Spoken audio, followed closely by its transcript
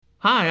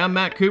Hi, I'm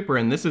Matt Cooper,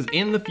 and this is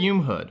In the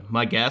Fume Hood.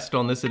 My guest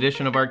on this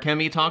edition of our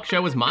Chemie Talk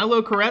Show is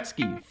Milo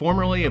Koretsky,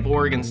 formerly of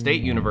Oregon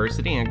State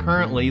University and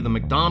currently the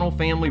McDonnell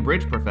Family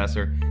Bridge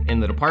Professor in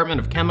the Department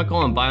of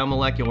Chemical and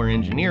Biomolecular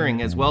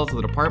Engineering, as well as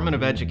the Department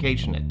of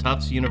Education at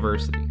Tufts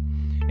University.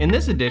 In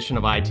this edition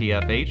of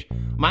ITFH,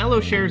 Milo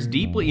shares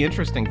deeply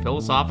interesting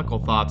philosophical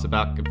thoughts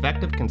about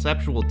effective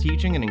conceptual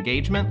teaching and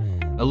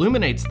engagement,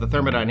 illuminates the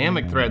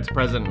thermodynamic threads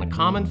present in a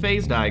common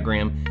phase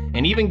diagram,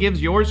 and even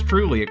gives yours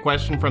truly a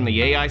question from the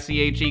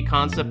AIChE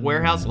Concept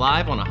Warehouse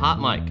live on a hot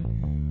mic.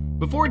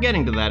 Before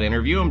getting to that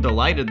interview, I'm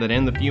delighted that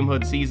In the Fume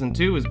Hood Season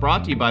 2 is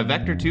brought to you by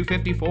Vector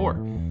 254,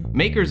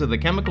 makers of the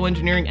chemical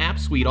engineering app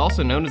suite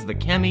also known as the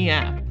Chemie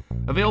app,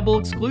 available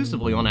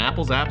exclusively on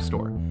Apple's App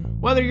Store.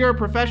 Whether you're a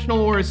professional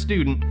or a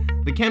student,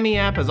 the Chemie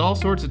app has all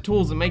sorts of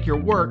tools that make your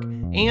work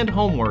and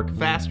homework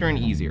faster and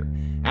easier.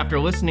 After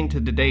listening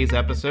to today's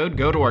episode,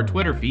 go to our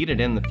Twitter feed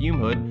at In the Fume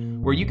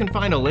Hood, where you can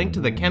find a link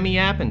to the Chemie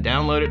app and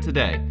download it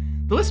today.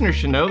 The listeners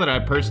should know that I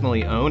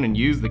personally own and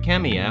use the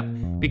Chemie app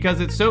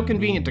because it's so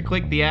convenient to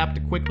click the app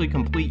to quickly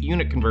complete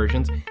unit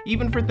conversions,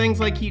 even for things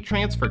like heat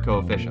transfer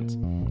coefficients.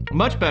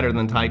 Much better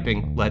than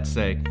typing, let's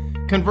say,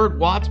 convert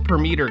watts per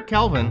meter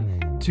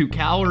Kelvin to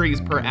calories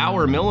per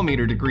hour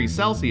millimeter degrees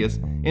Celsius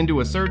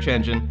into a search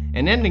engine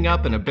and ending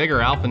up in a bigger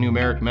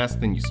alphanumeric mess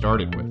than you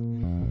started with.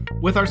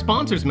 With our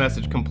sponsor's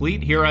message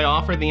complete, here I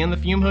offer the In the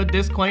Fume Hood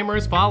disclaimer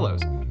as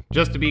follows.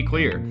 Just to be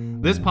clear,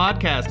 this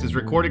podcast is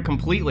recorded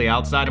completely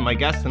outside of my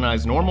guest and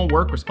I's normal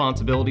work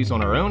responsibilities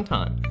on our own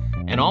time,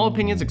 and all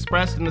opinions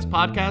expressed in this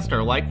podcast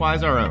are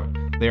likewise our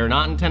own. They are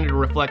not intended to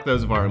reflect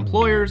those of our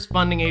employers,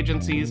 funding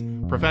agencies,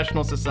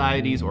 professional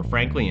societies, or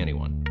frankly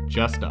anyone.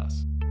 Just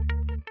us.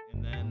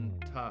 And then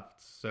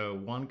Tufts, so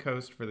one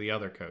coast for the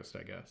other coast,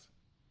 I guess.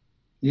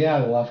 Yeah,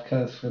 the left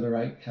coast for the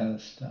right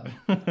coast.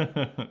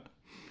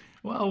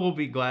 Well, we'll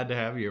be glad to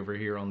have you over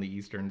here on the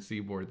Eastern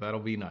Seaboard. That'll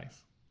be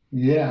nice.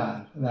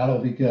 Yeah, that'll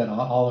be good.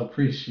 I'll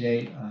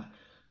appreciate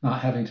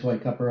not having to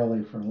wake up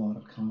early for a lot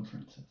of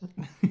conferences.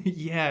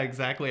 Yeah,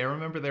 exactly. I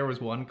remember there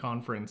was one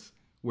conference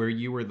where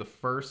you were the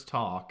first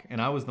talk, and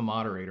I was the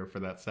moderator for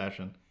that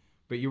session,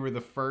 but you were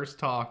the first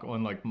talk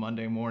on like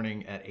Monday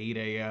morning at 8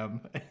 a.m.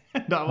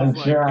 And I was I'm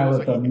like, sure it I was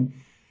was like, a,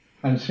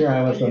 I'm sure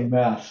I was a yeah,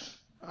 mess.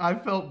 I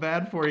felt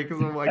bad for you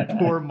because I'm like,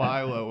 poor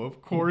Milo.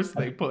 Of course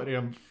they put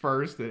him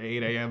first at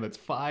 8 a.m. It's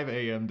 5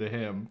 a.m. to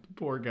him.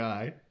 Poor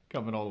guy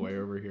coming all the way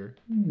over here.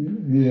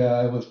 Yeah,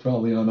 I was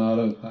probably on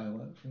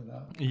autopilot for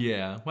that one.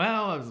 Yeah,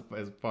 well,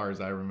 as far as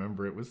I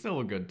remember, it was still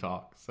a good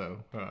talk. So,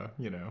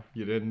 you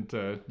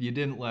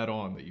didn't let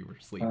on that you were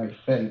I sleepy.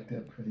 faked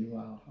it pretty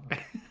well.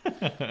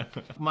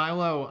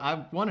 Milo,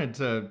 I wanted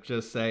to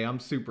just say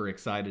I'm super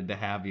excited to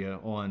have you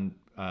on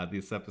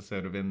this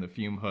episode of In the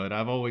Fume Hood.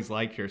 I've always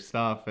liked your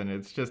stuff, and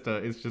it's just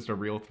a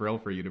real thrill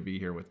for you to be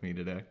here with me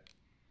today.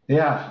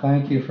 Yeah,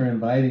 thank you for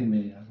inviting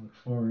me. I look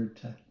forward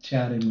to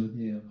chatting with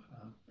you.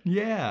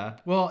 Yeah.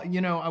 Well,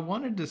 I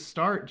wanted to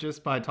start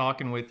just by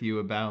talking with you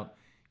about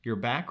your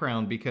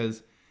background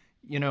because,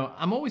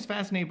 I'm always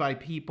fascinated by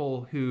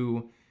people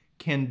who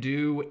can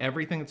do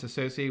everything that's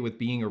associated with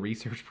being a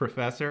research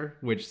professor,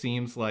 which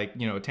seems like,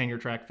 a tenure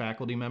track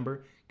faculty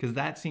member, because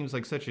that seems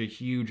like such a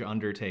huge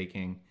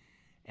undertaking,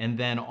 and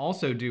then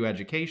also do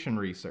education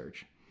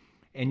research.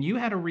 And you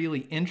had a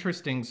really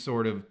interesting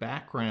sort of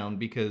background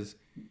because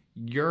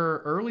your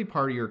early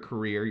part of your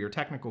career, your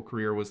technical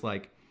career, was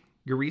like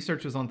your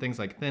research was on things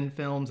like thin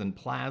films and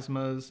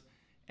plasmas,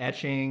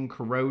 etching,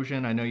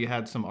 corrosion. I know you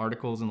had some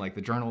articles in like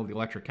the Journal of the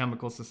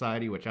Electrochemical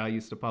Society, which I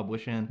used to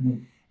publish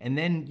in. And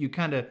then you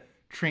kind of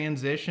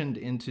transitioned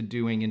into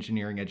doing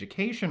engineering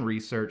education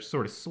research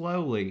sort of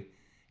slowly.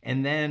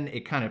 And then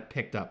it kind of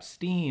picked up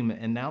steam.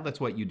 And now that's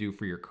what you do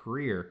for your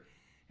career.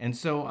 And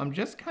so I'm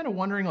just kind of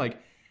wondering, like,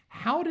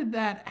 how did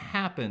that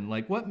happen?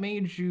 Like, what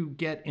made you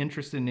get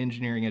interested in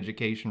engineering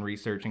education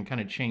research and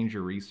kind of change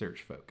your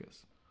research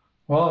focus?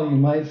 Well, you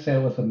might say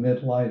it was a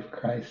midlife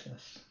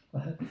crisis,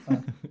 but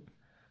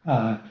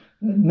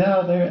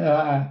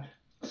no,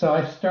 so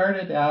I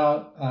started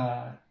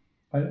out,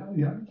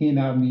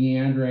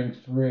 meandering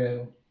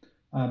through.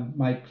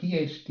 My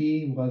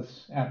PhD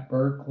was at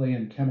Berkeley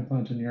in chemical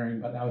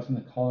engineering, but I was in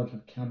the College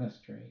of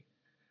Chemistry,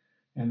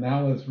 and that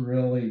was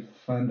really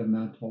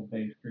fundamental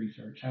based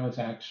research. I was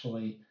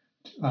actually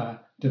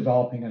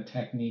developing a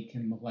technique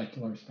in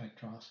molecular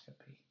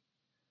spectroscopy,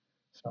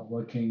 so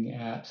looking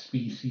at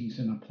species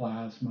in a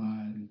plasma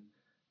and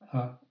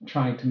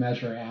trying to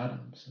measure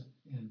atoms.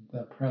 And the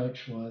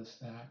approach was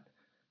that,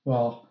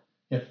 well,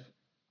 if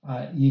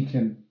you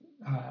can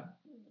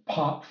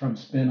pop from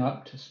spin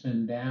up to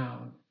spin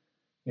down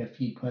if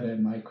you put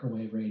in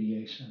microwave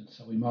radiation.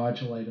 So we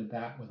modulated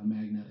that with a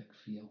magnetic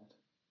field.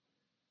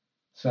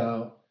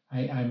 So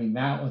I mean,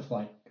 that was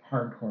like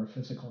hardcore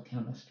physical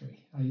chemistry.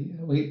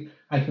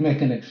 I can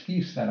make an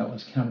excuse that it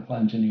was chemical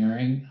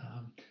engineering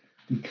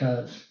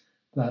because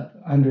the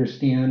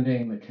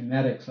understanding the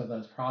kinetics of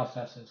those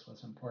processes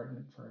was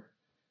important for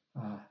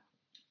uh,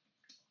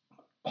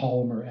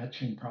 polymer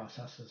etching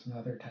processes and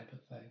other type of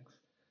things.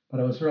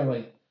 But it was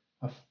really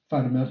a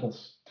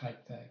fundamentals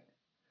type thing.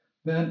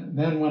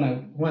 Then when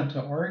I went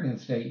to Oregon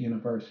State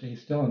University,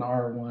 still an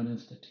R1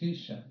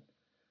 institution,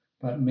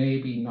 but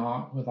maybe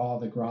not with all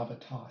the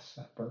gravitas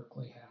that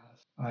Berkeley has.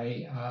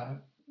 I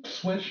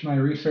switched my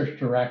research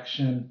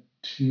direction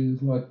to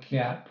look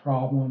at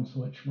problems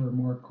which were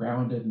more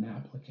grounded in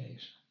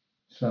application.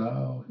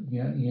 So,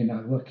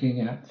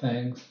 looking at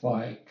things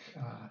like,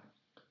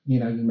 you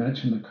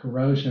mentioned the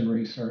corrosion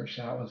research.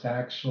 That was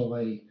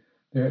actually,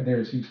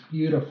 there's these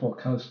beautiful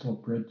coastal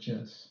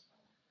bridges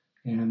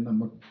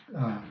and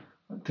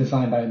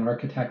designed by an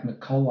architect,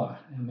 McCullough,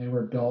 and they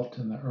were built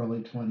in the early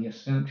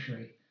 20th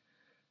century.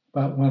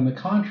 But when the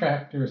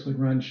contractors would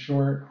run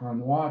short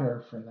on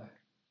water for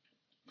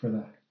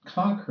the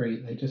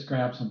concrete, they just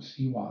grab some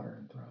seawater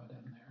and throw it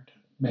in there to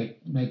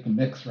make the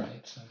mix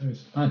right. So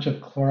there's a bunch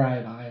of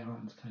chloride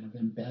ions kind of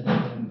embedded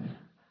in there.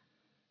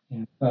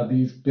 And so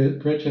these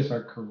bridges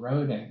are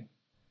corroding.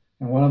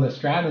 And one of the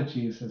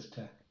strategies is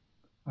to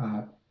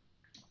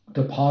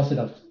deposit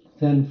a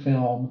thin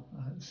film.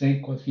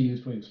 Zinc was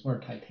used, we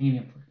explored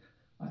titanium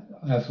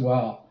as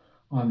well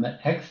on the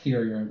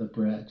exterior of the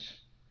bridge,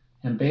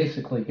 and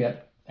basically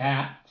get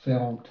that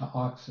film to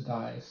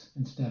oxidize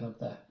instead of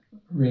the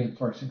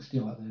reinforcing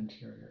steel at the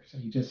interior. So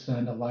you just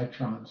send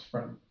electrons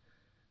from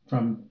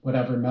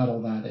whatever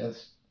metal that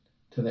is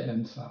to the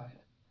inside.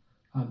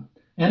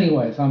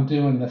 Anyways, I'm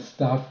doing this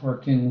stuff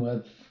working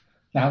with,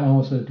 that one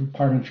was the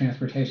Department of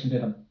Transportation,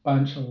 did a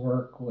bunch of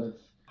work with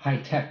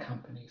high-tech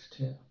companies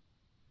too.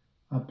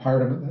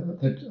 Part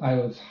of it, I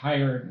was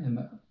hired in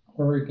the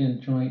Oregon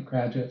Joint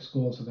Graduate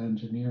Schools of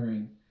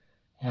Engineering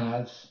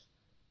as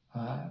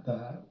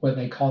what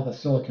they call the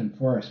Silicon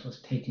Forest was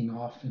taking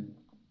off in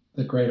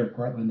the greater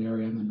Portland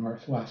area in the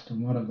Northwest,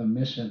 and one of the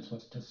missions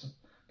was to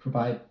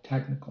provide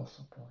technical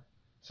support.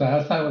 So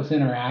as I was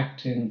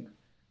interacting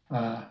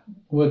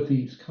with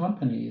these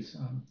companies,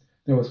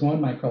 there was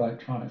one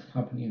microelectronics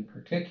company in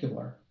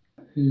particular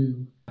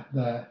who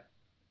the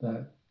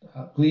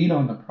lead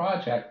on the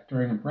project.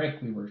 During a break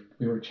we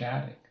were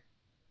chatting,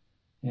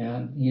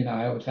 and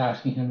I was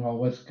asking him, well,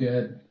 what's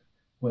good,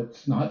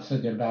 what's not so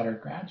good about our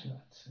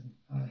graduates, and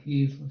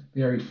he's a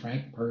very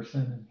frank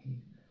person, and he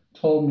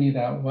told me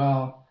that,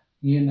 well,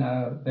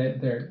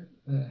 the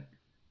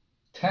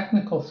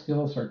technical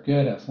skills are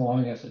good as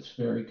long as it's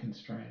very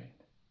constrained,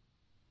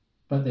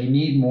 but they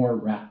need more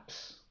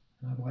reps.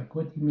 And I'm like,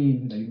 what do you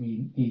mean they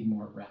need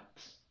more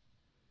reps?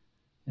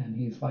 And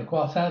he's like,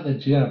 well, it's out of the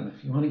gym.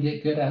 If you want to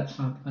get good at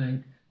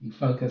something, you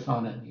focus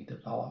on it and you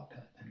develop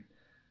it. And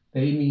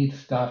they need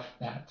stuff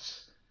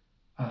that's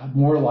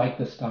more like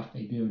the stuff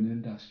they do in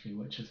industry,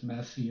 which is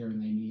messier,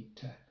 and they need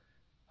to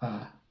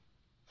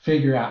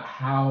figure out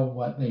how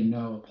what they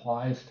know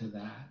applies to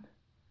that,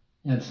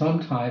 and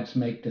sometimes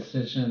make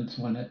decisions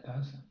when it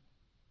doesn't.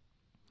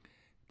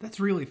 That's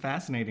really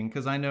fascinating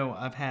because I know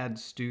I've had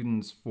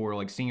students for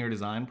like senior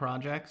design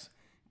projects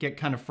get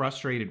kind of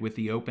frustrated with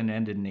the open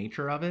ended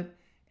nature of it.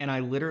 And I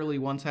literally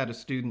once had a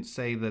student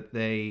say that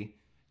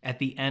at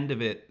the end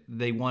of it,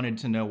 they wanted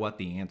to know what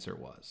the answer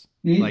was.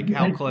 Like,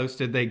 how close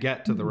did they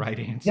get to the right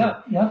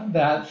answer? Yeah,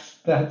 that's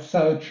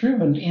so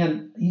true,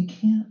 and you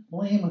can't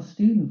blame a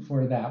student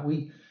for that.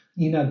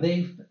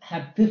 They've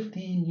had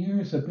 15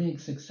 years of being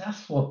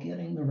successful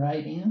getting the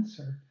right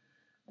answer.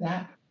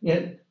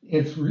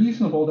 It's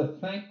reasonable to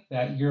think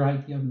that your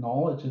idea of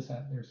knowledge is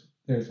that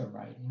there's a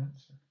right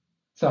answer.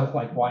 So it's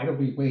like, why do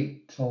we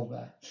wait till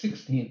the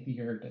 16th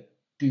year to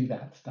do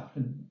that stuff?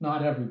 And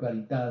not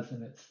everybody does,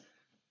 and it's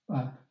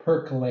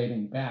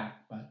percolating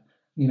back. But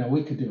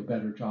we could do a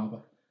better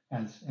job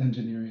as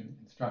engineering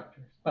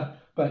instructors. But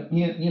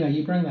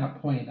you bring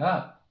that point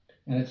up,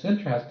 and it's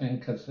interesting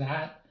because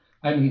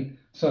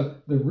so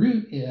the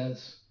root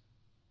is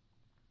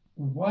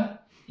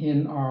what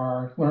in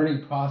our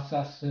learning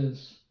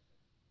processes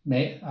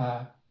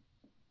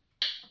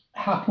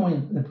how can we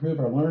improve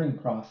our learning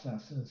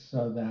processes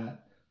so that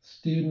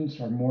students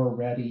are more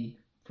ready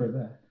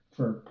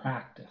for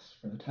practice,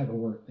 for the type of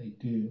work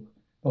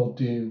they'll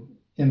do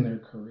in their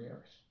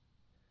careers.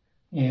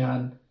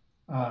 And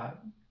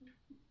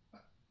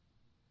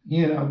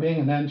being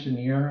an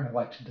engineer, I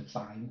like to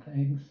design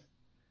things.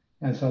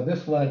 And so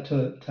this led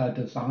to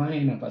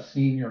design of a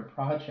senior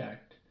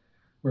project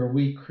where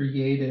we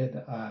created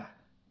a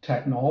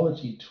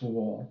technology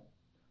tool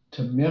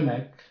to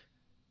mimic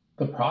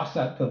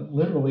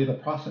literally the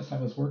process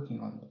I was working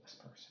on with this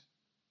person.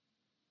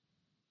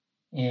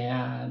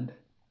 And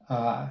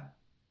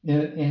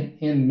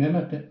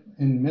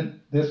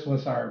this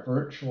was our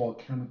virtual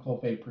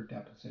chemical vapor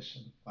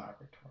deposition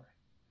laboratory.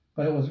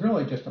 But it was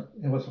really it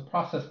was a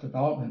process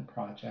development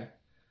project,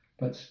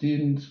 but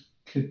students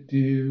could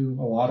do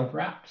a lot of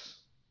reps.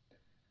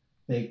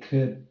 They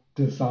could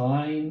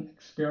design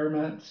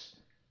experiments,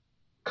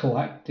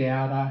 collect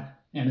data,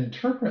 and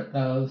interpret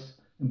those,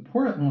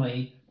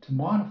 importantly, to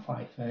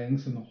modify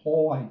things. And the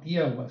whole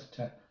idea was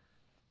to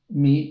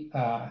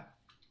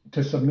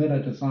submit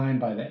a design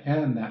by the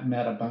end that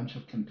met a bunch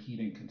of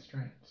competing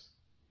constraints.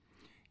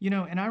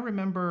 And I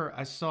remember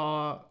I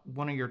saw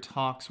one of your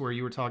talks where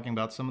you were talking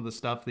about some of the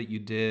stuff that you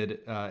did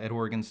at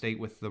Oregon State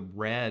with the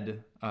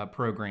RED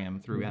program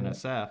through Mhm.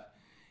 NSF.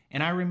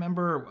 And I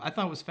remember, I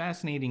thought it was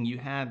fascinating, you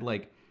had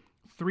like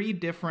three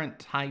different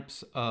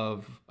types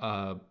of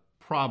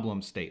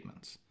problem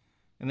statements.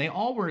 And they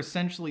all were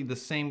essentially the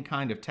same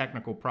kind of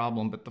technical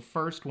problem, but the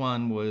first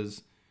one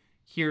was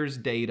here's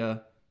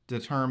data,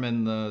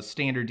 determine the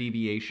standard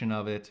deviation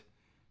of it,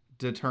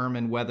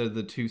 determine whether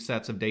the two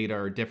sets of data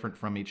are different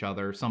from each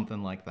other,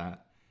 something like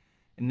that.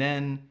 And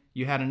then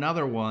you had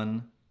another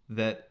one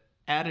that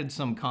added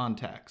some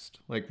context,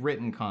 like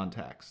written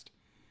context.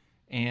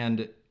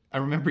 And I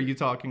remember you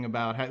talking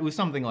about how it was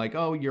something like,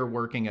 oh, you're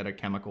working at a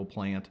chemical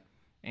plant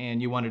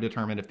and you want to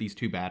determine if these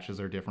two batches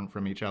are different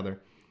from each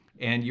other.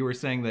 And you were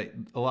saying that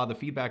a lot of the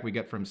feedback we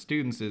get from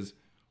students is,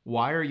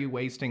 why are you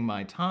wasting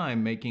my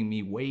time making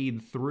me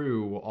wade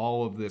through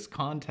all of this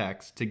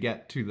context to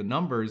get to the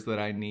numbers that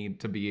I need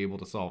to be able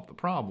to solve the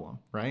problem,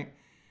 right?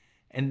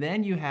 And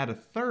then you had a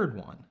third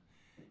one.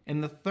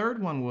 And the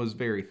third one was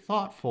very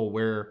thoughtful,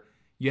 where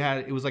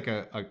it was like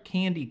a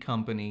candy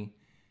company,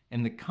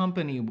 and the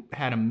company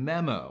had a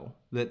memo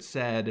that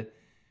said,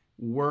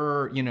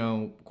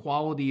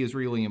 quality is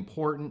really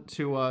important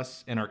to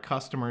us and our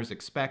customers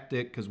expect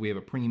it because we have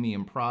a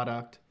premium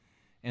product.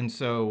 And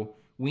so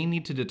we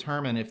need to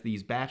determine if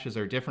these batches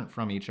are different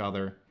from each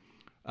other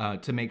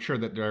to make sure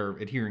that they're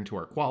adhering to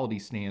our quality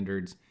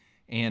standards.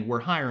 And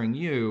we're hiring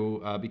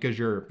you because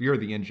you're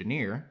the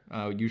engineer.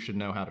 You should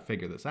know how to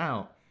figure this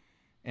out.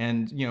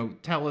 And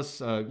tell us,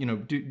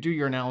 do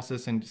your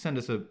analysis and send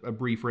us a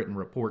brief written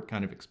report,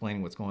 kind of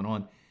explaining what's going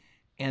on.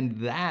 And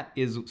that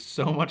is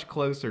so much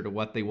closer to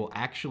what they will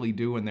actually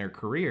do in their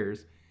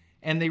careers.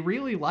 And they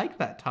really like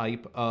that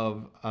type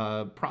of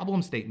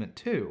problem statement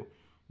too,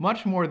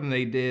 much more than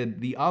they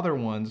did the other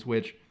ones,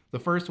 which the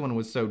first one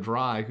was so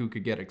dry, who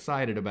could get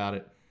excited about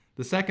it?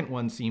 The second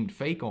one seemed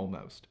fake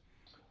almost.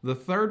 The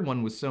third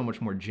one was so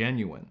much more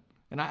genuine.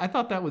 And I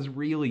thought that was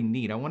really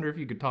neat. I wonder if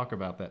you could talk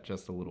about that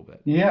just a little bit.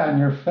 Yeah, and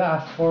you're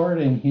fast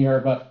forwarding here,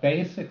 but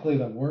basically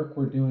the work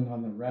we're doing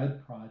on the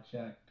RED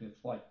project is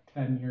like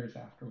 10 years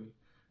after we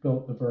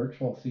built the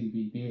virtual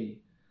CBD.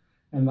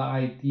 And the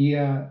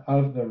idea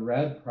of the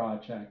RED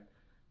project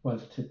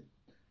was to,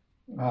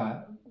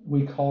 uh,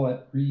 we call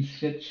it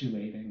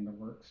resituating the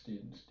work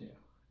students do,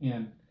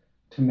 and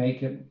to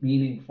make it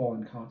meaningful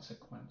and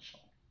consequential.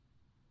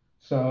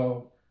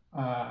 So,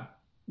 and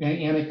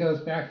it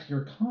goes back to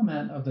your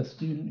comment of the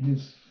student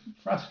who's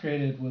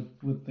frustrated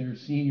with their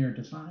senior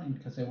design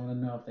because they want to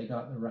know if they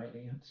got the right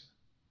answer.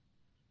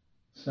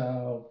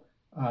 So,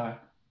 uh,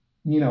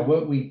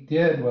 what we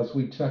did was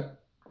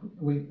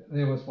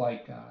it was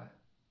like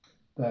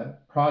the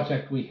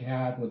project we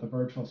had with the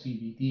virtual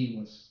CBD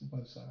was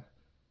a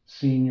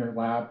senior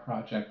lab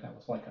project that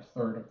was like a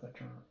third of the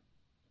term.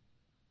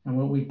 And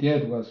what we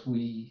did was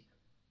we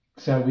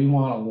said we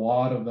want a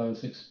lot of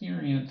those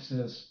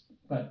experiences,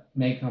 but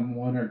make them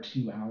 1 or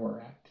 2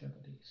 hour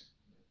activities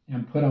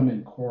and put them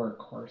in core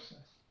courses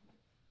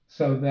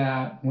so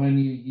that when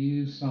you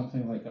use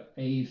something like a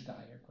phase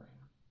diagram,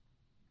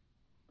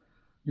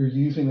 you're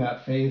using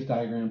that phase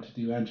diagram to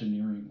do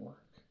engineering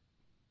work,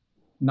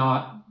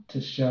 not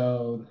to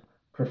show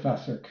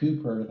Professor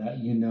Cooper that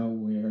you know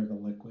where the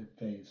liquid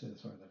phase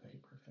is or the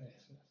vapor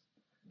phase is.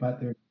 But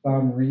there's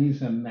some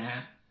reason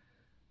that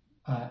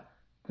uh,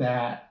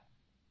 that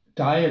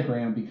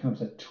diagram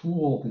becomes a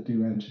tool to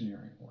do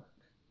engineering work.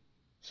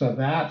 So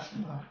that's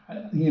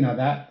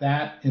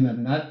that in a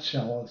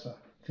nutshell is a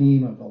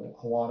theme of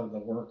a lot of the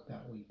work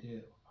that we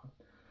do.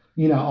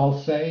 I'll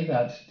say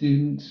that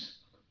students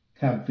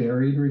have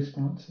varied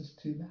responses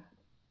to that.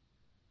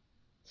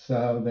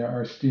 So there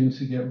are students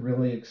who get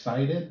really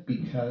excited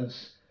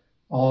because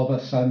all of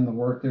a sudden the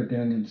work they're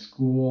doing in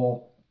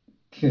school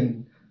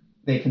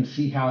they can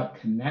see how it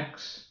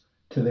connects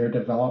to their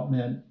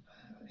development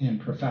and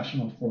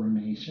professional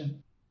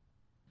formation.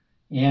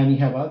 And you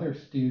have other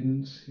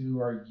students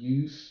who are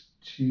used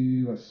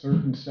to a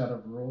certain set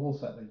of rules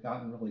that they've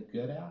gotten really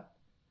good at,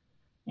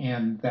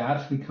 and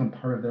that's become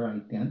part of their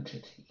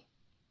identity.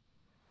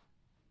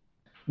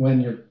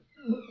 When you're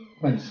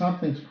when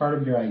something's part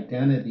of your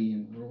identity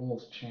and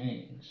rules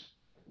change,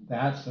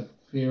 that's a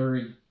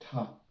very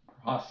tough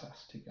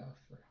process to go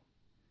through.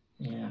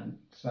 And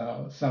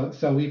so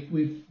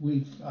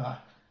we've I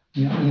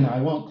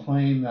won't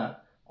claim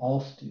that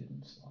all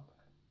students love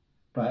it,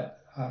 but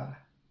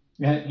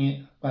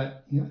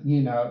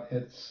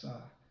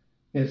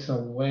it's a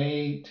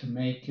way to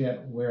make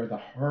it where the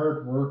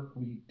hard work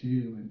we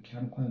do in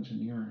chemical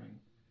engineering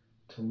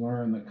to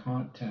learn the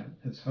content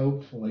is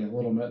hopefully a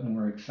little bit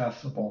more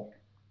accessible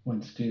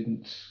when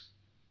students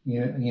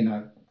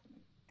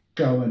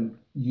go and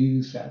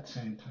use that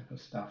same type of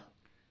stuff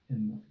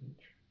in the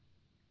future.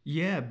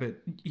 Yeah, but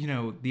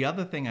the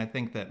other thing I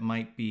think that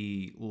might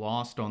be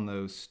lost on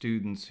those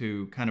students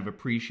who kind of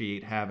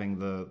appreciate having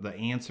the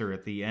answer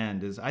at the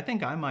end is, I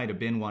think I might have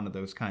been one of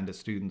those kind of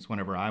students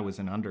whenever I was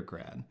in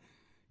undergrad,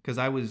 because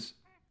I was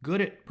good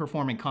at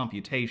performing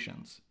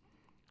computations.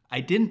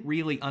 I didn't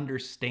really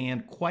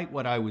understand quite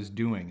what I was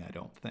doing, I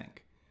don't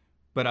think.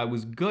 But I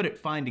was good at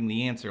finding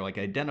the answer, like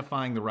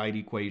identifying the right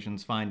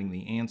equations, finding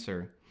the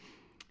answer.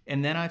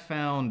 And then I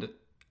found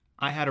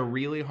I had a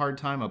really hard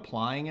time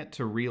applying it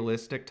to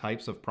realistic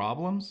types of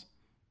problems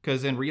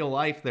because in real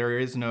life, there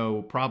is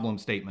no problem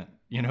statement.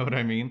 You know what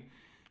I mean?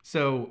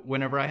 So,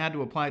 whenever I had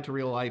to apply it to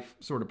real life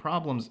sort of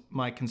problems,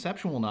 my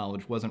conceptual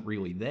knowledge wasn't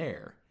really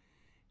there.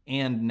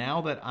 And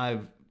now that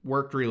I've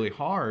worked really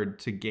hard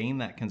to gain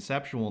that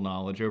conceptual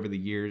knowledge over the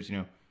years,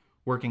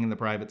 working in the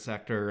private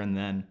sector and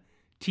then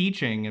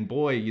teaching, and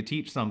boy, you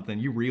teach something,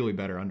 you really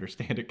better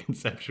understand it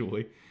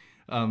conceptually.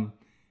 Um,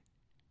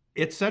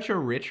 it's such a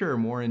richer,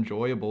 more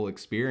enjoyable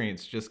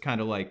experience, just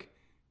kind of like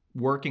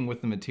working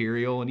with the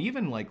material and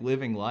even like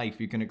living life.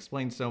 You can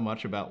explain so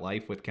much about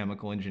life with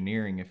chemical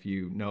engineering if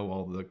you know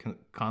all the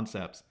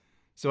concepts.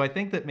 So I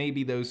think that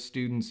maybe those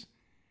students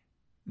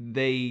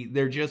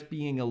they're just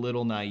being a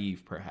little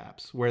naive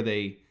perhaps, where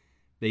they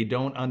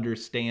don't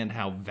understand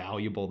how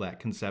valuable that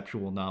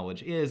conceptual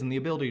knowledge is and the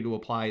ability to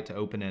apply it to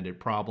open-ended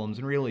problems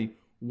and really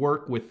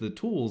work with the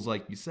tools,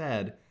 like you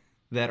said,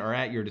 that are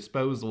at your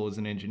disposal as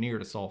an engineer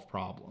to solve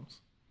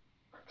problems.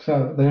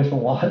 So there's a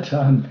lot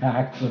to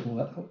unpack with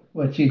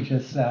what you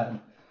just said.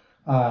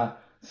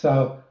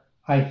 So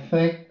I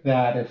think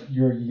that if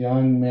you're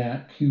young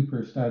Matt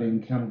Cooper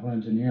studying chemical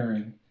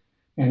engineering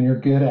and you're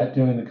good at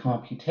doing the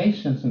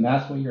computations and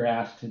that's what you're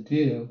asked to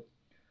do,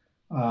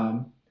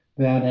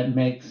 then it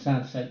makes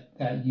sense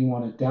that you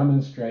want to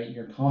demonstrate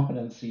your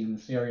competency in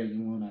this area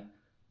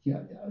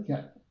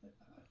yeah,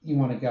 you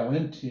want to go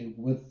into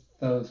with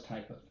those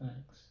type of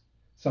things.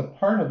 So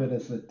part of it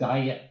is the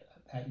diet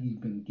that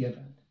you've been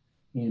given,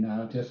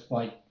 just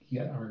like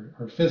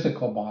our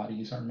physical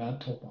bodies, our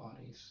mental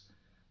bodies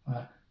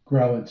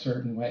grow in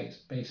certain ways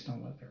based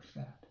on what they're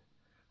fed.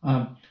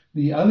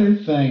 The other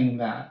thing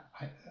that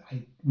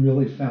I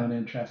really found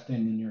interesting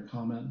in your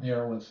comment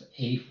there was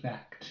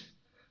affect.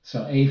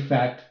 So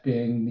affect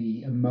being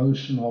the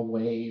emotional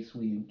ways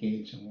we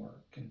engage in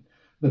work. And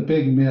the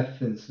big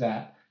myth is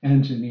that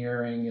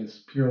engineering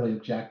is purely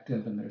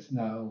objective and there's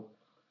no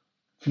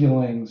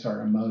feelings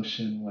or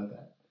emotion with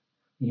it.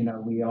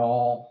 We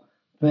all,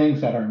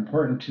 things that are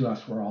important to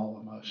us, we're all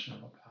emotional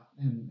about.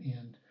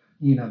 And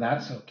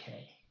that's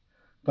okay.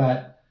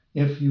 But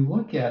if you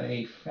look at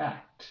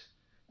affect,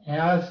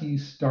 as you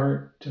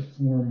start to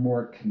form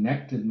more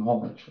connected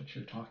knowledge, which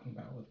you're talking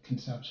about with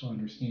conceptual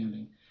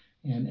understanding,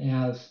 and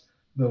as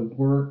the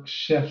work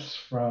shifts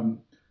from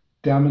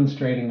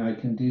demonstrating I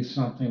can do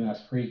something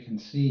that's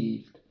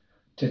preconceived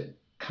to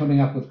coming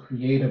up with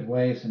creative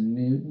ways and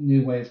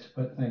new ways to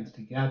put things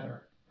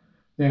together,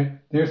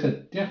 there's a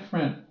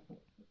different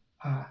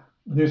uh,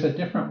 there's a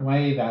different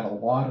way that a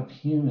lot of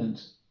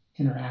humans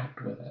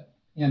interact with it,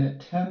 and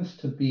it tends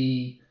to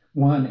be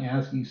one,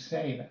 as you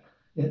say,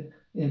 that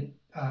it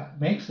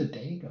makes a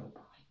day go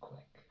by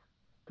quick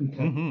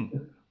because Mm-hmm.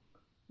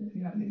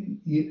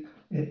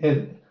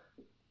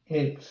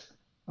 it's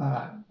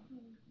uh,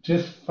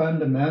 just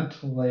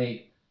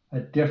fundamentally a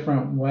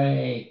different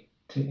way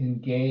to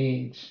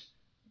engage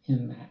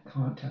in that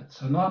content.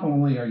 So not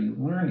only are you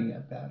learning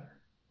it better,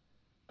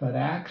 but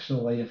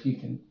actually if you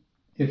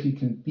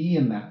can be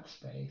in that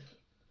space,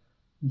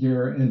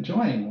 you're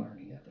enjoying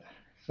learning it better.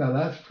 So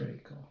that's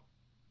pretty cool.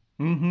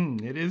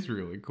 Mm-hmm. It is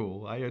really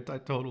cool. I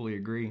totally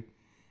agree.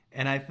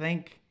 And I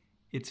think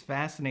it's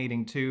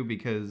fascinating too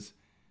because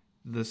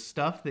the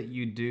stuff that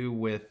you do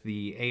with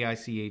the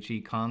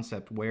AIChE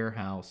Concept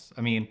Warehouse,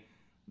 I mean,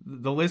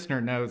 the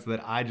listener knows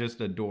that I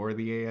just adore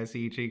the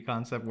AIChE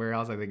Concept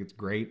Warehouse. I think it's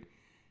great.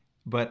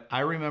 But I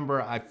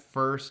remember I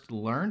first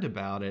learned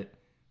about it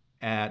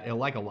at,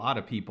 like a lot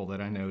of people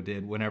that I know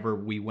did, whenever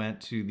we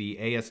went to the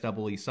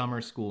ASEE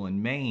summer school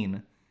in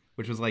Maine,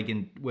 which was like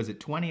was it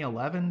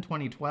 2011,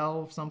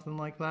 2012, something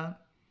like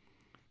that?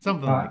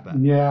 Something like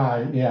that.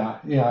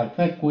 Yeah. I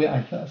think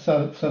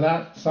so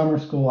that summer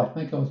school, I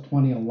think it was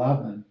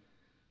 2011,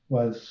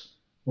 was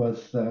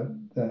the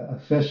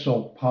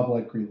official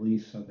public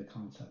release of the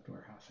concept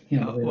warehouse. I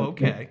can't believe Oh,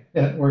 okay.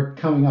 we're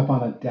coming up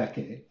on a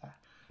decade. But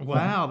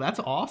Wow, that's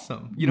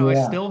awesome. I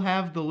yeah, still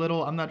have the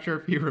little, I'm not sure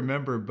if you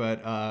remember,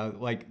 but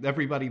like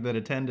everybody that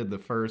attended the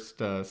first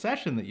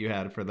session that you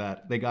had for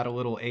that, they got a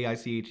little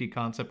AIChE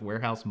Concept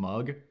Warehouse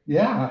mug.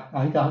 yeah,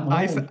 I got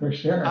I, s- mine for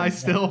sure.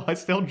 Yeah, I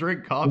still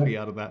drink yeah, coffee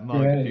out of that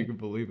mug, if you great. can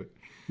believe it.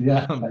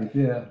 Yes, Um, I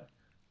did.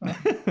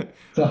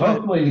 So but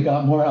hopefully you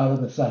got more out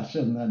of the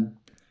session than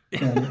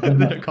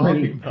than a a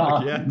coffee free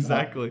mug. Yeah, coffee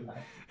mug. exactly.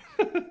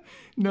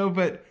 No,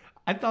 but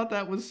I thought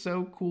that was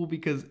so cool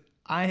because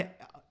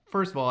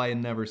first of all, I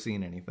had never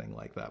seen anything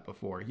like that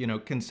before.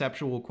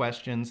 Conceptual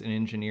questions in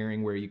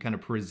engineering where you kind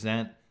of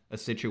present a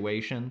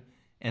situation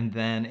and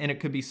it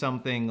could be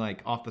something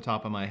like off the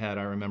top of my head,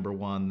 I remember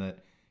one that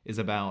is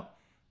about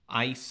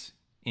ice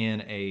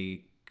in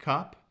a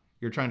cup.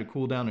 You're trying to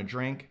cool down a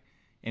drink,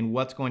 and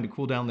what's going to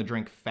cool down the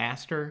drink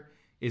faster?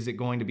 Is it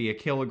going to be a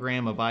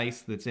kilogram of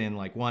ice that's in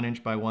like 1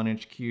 inch by 1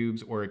 inch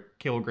cubes, or a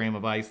kilogram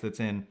of ice that's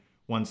in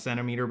 1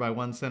 centimeter by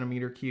 1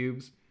 centimeter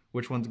cubes?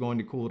 Which one's going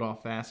to cool it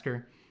off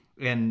faster?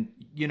 And,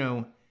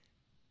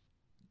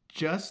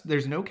 just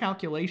there's no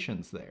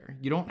calculations there.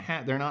 You don't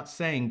have, they're not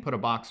saying put a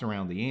box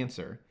around the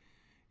answer.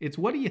 It's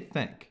what do you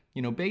think?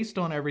 Based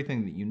on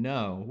everything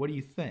that what do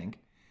you think?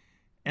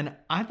 And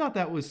I thought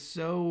that was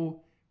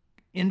so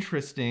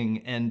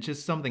interesting and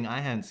just something I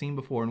hadn't seen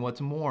before. And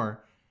what's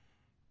more,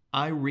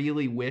 I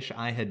really wish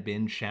I had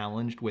been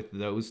challenged with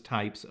those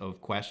types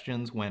of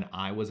questions when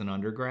I was an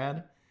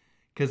undergrad,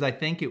 because I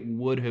think it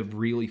would have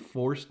really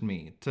forced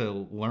me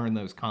to learn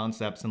those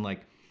concepts and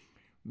like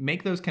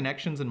make those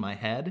connections in my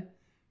head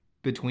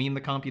between the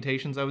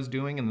computations I was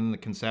doing and then the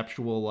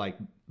conceptual like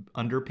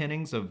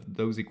underpinnings of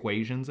those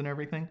equations and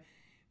everything.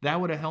 That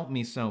would have helped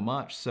me so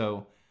much.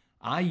 So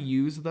I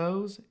use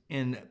those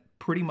in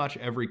pretty much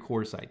every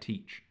course I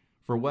teach.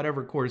 For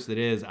whatever course it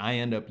is, I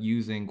end up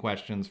using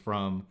questions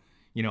from,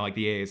 like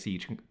the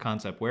AIChE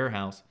Concept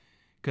Warehouse,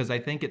 because I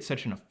think it's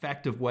such an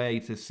effective way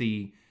to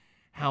see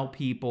how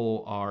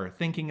people are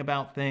thinking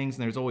about things.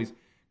 And there's always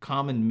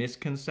common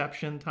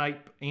misconception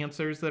type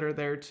answers that are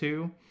there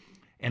too.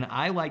 And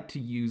I like to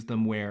use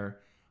them where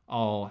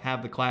I'll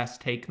have the class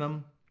take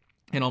them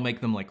and I'll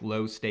make them like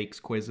low stakes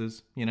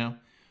quizzes.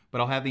 But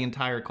I'll have the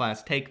entire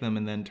class take them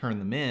and then turn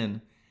them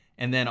in.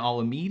 And then I'll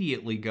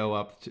immediately go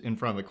up in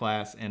front of the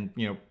class and,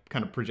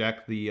 kind of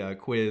project the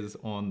quiz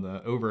on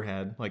the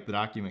overhead, like the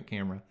document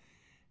camera.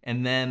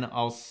 And then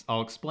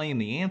I'll explain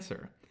the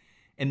answer.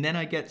 And then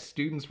I get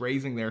students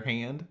raising their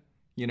hand,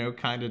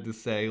 kind of to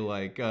say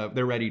like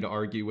they're ready to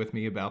argue with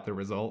me about the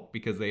result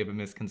because they have a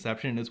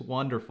misconception. And it's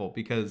wonderful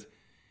because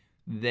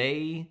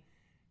they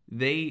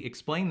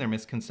explain their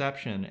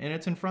misconception and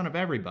it's in front of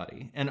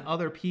everybody, and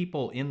other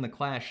people in the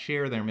class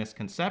share their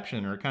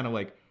misconception or kind of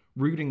like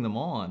rooting them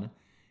on,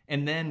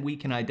 and then we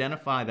can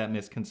identify that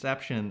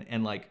misconception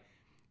and like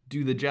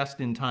do the just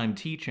in time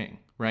teaching,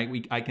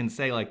 right? I can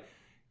say like,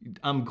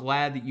 I'm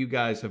glad that you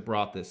guys have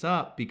brought this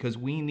up because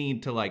we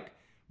need to like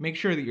make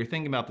sure that you're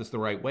thinking about this the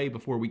right way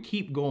before we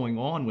keep going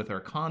on with our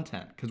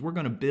content, because we're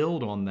going to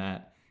build on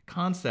that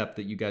concept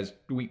that you guys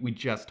we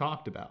just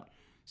talked about.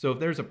 So if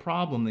there's a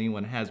problem that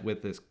anyone has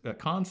with this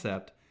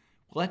concept,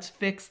 let's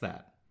fix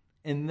that.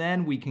 And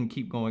then we can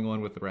keep going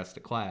on with the rest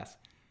of class.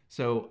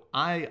 So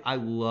I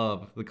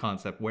love the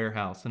concept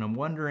warehouse. And I'm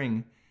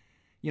wondering,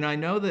 I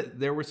know that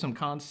there were some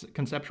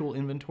conceptual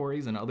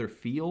inventories in other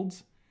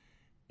fields.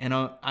 And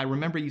I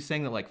remember you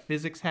saying that like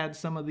physics had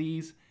some of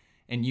these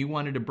and you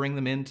wanted to bring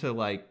them into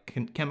like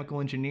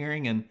chemical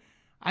engineering. And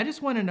I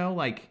just want to know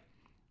like,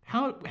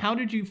 how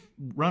did you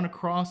run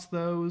across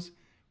those?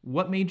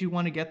 What made you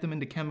want to get them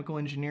into chemical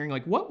engineering?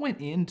 Like, what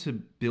went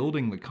into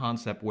building the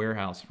concept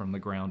warehouse from the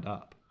ground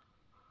up?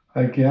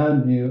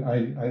 Again,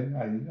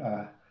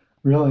 I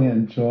really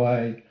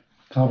enjoy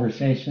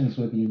conversations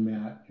with you,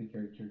 Matt.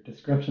 Your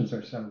descriptions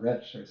are so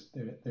rich.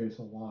 There's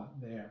a lot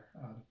there.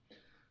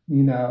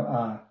 You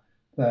know,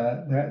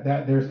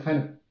 there's kind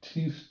of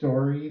two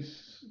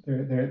stories.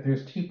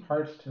 There's two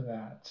parts to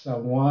that. So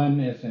one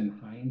is in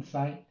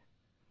hindsight,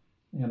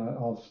 and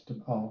I'll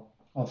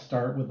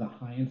start with the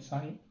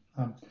hindsight.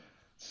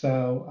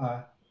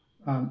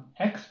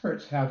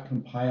 Experts have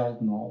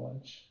compiled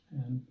knowledge,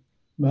 and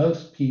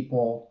most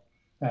people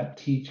that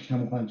teach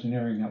chemical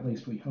engineering, at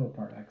least we hope,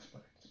 are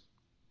experts.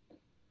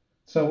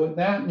 So what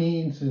that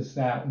means is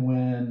that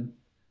when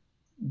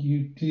you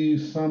do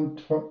some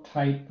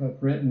type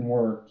of written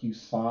work, you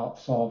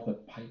solve the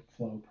pipe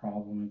flow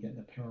problem and get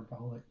the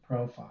parabolic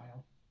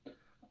profile.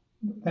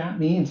 That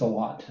means a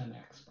lot to an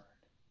expert.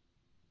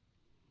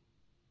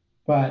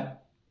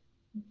 But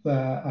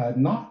the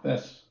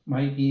novice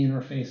might be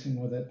interfacing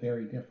with it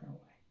very differently,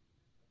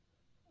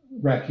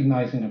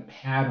 recognizing a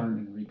pattern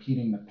and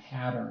repeating the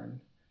pattern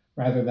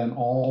rather than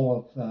all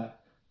of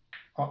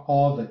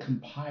the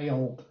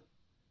compiled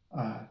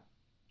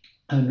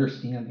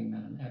understanding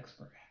that an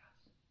expert has.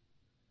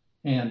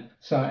 And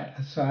so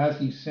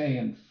as you say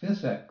in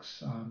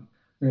physics,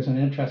 there's an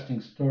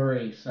interesting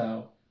story.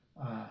 So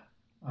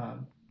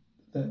um,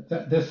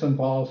 this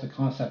involves a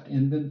concept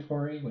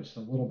inventory, which is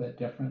a little bit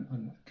different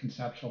than a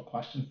conceptual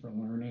question for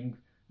learning.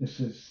 This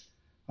is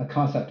a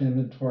concept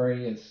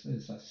inventory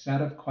is a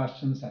set of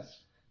questions that's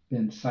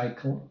been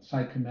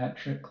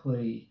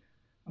psychometrically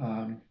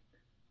um,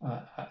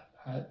 uh,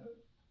 uh,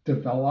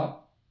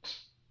 developed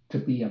to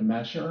be a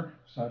measure.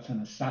 So it's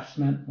an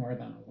assessment more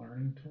than a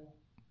learning tool.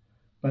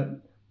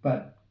 But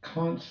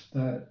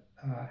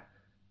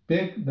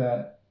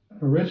the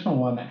original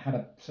one that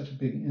had such a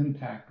big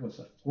impact was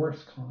a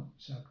force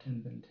concept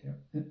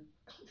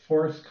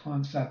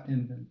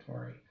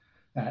inventory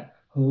that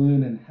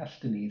Halloun and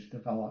Hestenes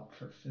developed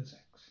for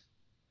physics.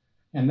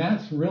 And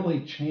that's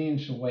really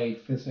changed the way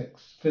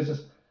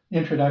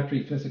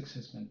introductory physics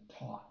has been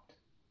taught.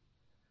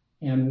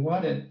 And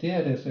what it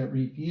did is it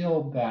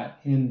revealed that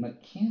in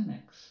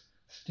mechanics,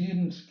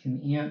 students can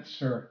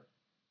answer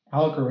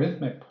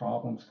algorithmic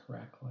problems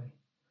correctly,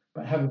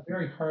 but have a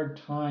very hard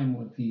time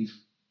with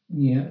these,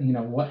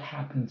 what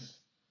happens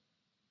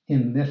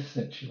in this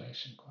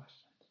situation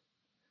questions.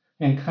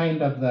 And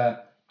kind of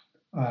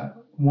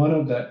one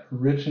of the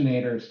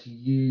originators to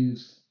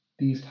use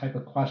these type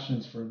of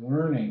questions for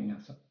learning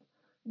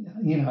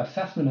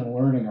assessment and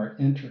learning are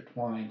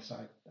intertwined, so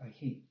I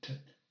hate to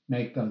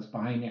make those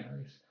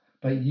binaries,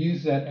 but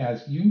use it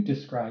as you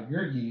describe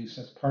your use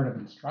as part of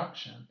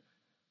instruction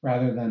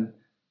rather than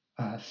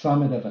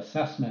summative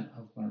assessment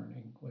of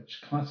learning,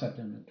 which concept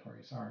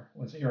inventories are,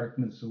 was Eric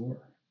Mazur.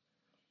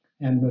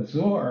 And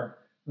Mazur,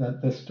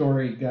 the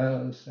story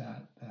goes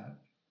that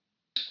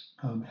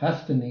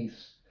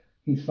Hestonese,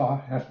 he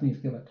saw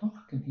Hestonese give a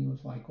talk and he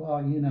was like,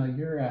 well,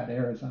 you're at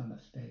Arizona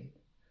State,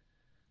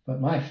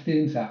 but my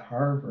students at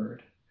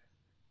Harvard,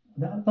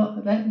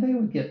 they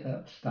would get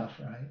that stuff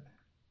right.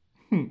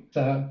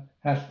 So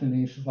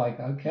Hestonese is like,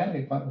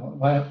 okay,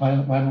 why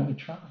don't we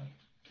try?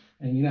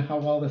 And you know how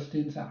well the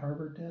students at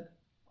Harvard did?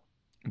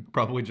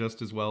 Probably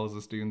just as well as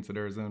the students at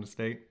Arizona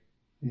State.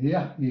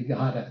 Yeah, you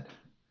got it.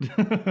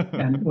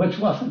 And which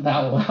wasn't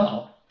that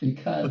well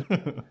because,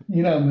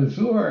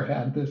 Mazur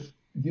had this,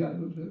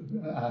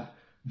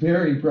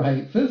 very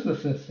bright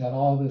physicist had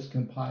all this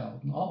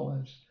compiled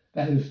knowledge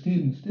that his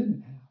students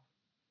didn't have.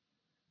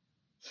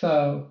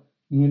 So,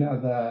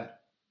 the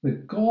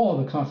goal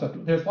of the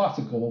concept, there's lots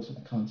of goals of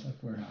the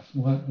concept warehouse.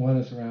 One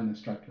is around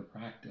instructor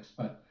practice,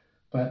 but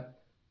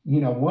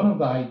one of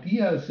the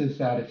ideas is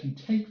that if you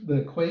take the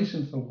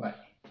equations away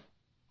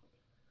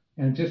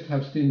and just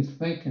have students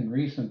think and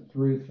reason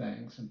through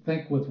things and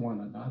think with one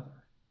another,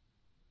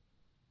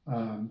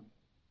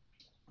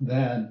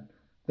 then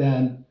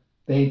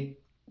they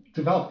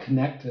develop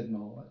connected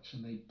knowledge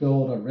and they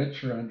build a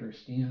richer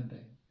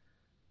understanding,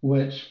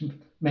 which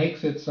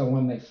makes it so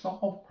when they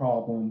solve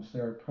problems,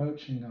 they're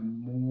approaching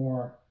them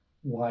more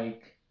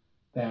like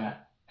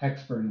that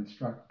expert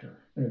instructor.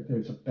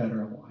 There's a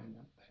better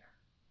alignment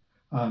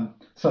there.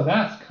 So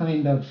that's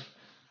kind of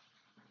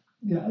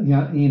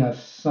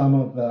some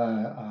of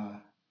the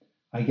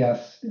I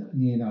guess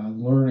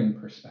learning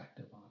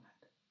perspective on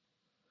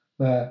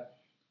it.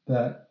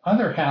 The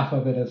other half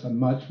of it is a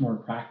much more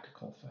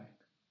practical thing.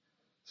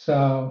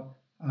 So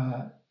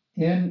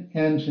in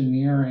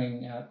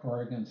engineering at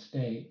Oregon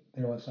State,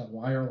 there was a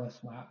wireless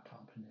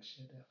laptop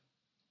initiative.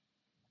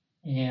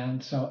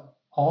 And so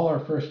all our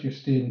first year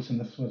students, and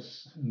this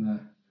was in the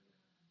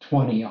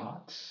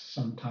 20-aughts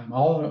sometime,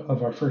 all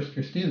of our first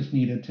year students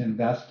needed to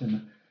invest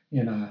in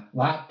a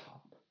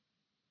laptop.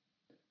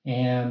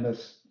 And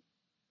this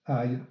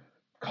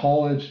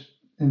college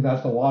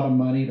invested a lot of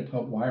money to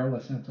put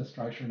wireless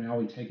infrastructure. Now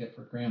we take it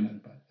for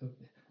granted, but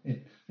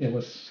it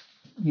was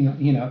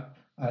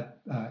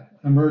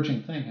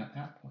emerging thing at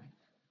that point.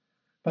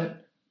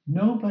 But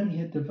nobody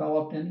had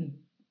developed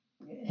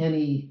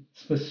any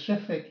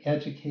specific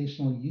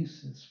educational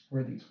uses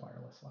for these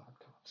wireless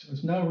laptops.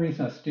 There's no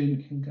reason a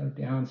student can go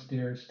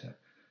downstairs to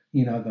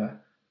the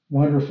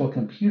wonderful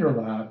computer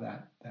lab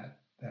that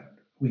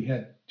we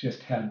had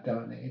just had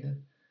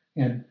donated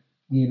and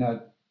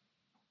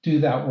do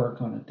that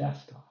work on a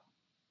desktop.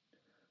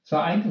 So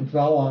I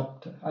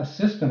developed a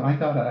system. I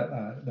got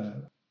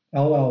the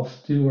L.L.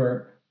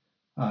 Stewart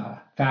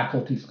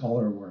Faculty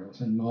Scholar Award. It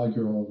was an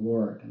inaugural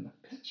award. And the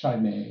pitch I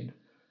made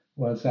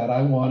was that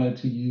I wanted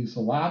to use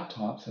the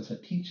laptops as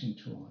a teaching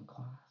tool in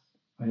class.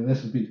 I mean,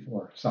 this is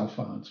before cell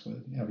phones,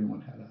 when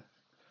everyone had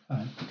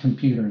a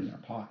computer in their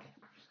pocket.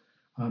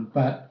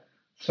 But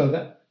so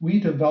that we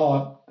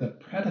developed the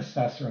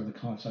predecessor of the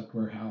Concept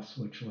Warehouse,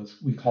 which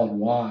we called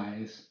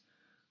WISE,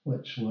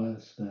 which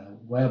was the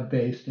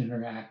web-based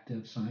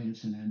interactive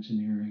science and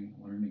engineering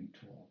learning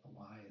tool, the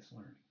WISE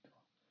learning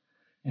tool.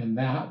 And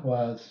that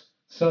was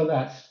so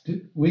that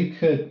we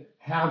could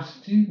have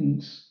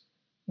students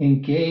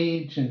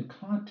engage in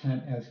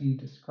content as you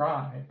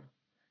describe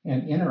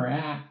and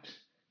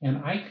interact,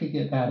 and I could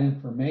get that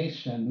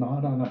information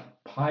not on a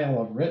pile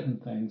of written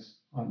things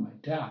on my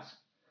desk,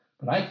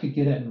 but I could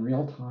get it in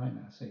real time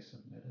as they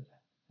submitted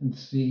it and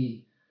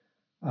see.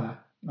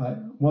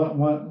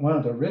 One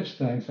of the rich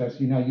things, as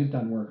you've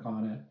done work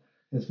on it,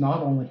 is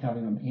not only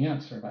having them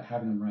answer, but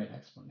having them write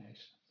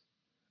explanations.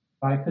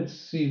 I could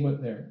see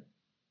what their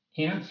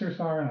answers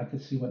are, and I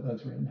could see what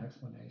those written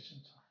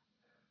explanations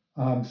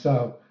are.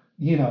 So,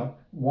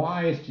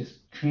 WISE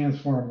just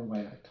transformed the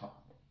way I taught.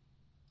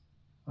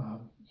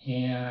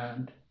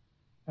 And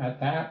at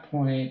that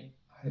point,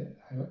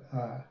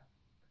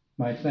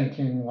 my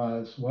thinking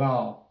was,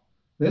 well,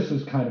 this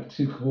is kind of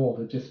too cool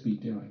to just be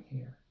doing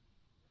here.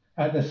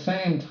 At the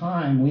same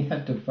time, we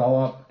had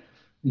developed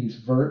these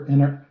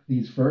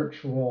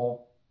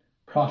virtual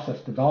process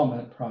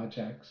development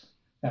projects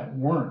that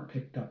weren't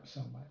picked up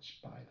so much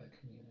by the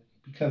community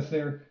because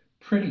they're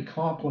pretty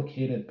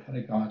complicated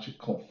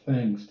pedagogical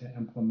things to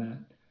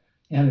implement,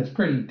 and it's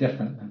pretty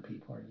different than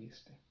people are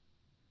used to.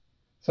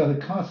 So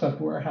the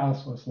Concept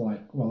Warehouse was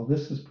like, well,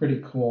 this is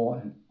pretty cool,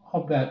 and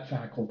I'll bet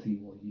faculty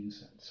will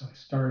use it. So I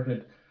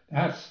started,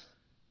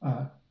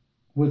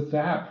 with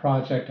that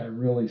project, I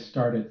really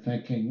started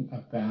thinking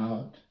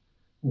about,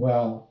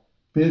 well,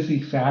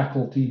 busy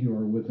faculty who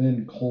are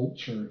within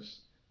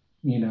cultures,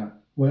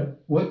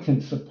 what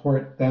can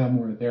support them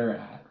where they're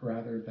at,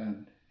 rather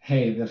than,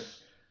 hey,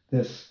 this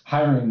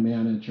hiring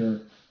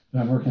manager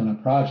that I'm working on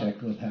a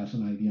project with has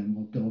an idea and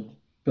we'll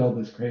build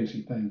this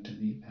crazy thing to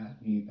meet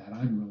that need that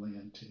I'm really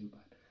into.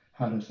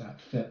 how does that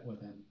fit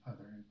within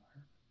other environments?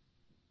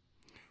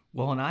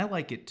 Well, and I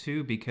like it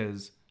too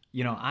because,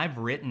 I've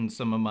written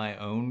some of my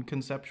own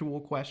conceptual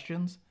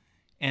questions,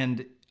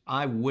 and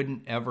I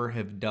wouldn't ever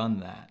have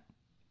done that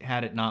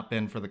had it not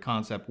been for the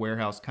Concept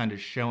Warehouse kind of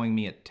showing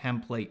me a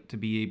template to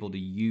be able to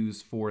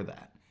use for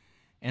that.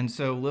 And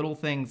so little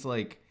things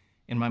like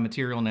in my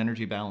material and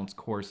energy balance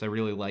course, I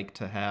really like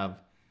to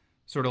have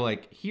sort of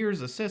like,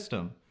 here's a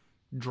system,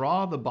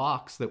 draw the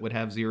box that would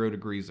have 0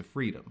 degrees of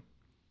freedom,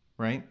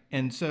 right?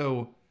 And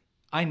so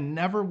I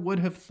never would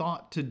have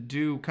thought to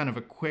do kind of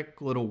a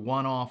quick little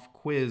one-off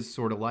quiz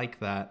sort of like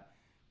that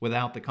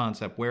without the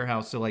Concept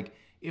Warehouse. So like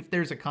if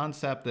there's a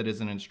concept that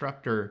as an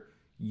instructor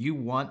you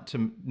want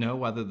to know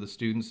whether the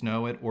students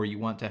know it or you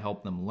want to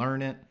help them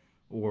learn it,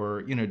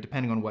 or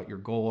depending on what your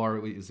goal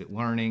are, is it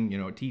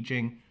learning,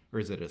 teaching, or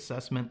is it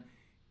assessment,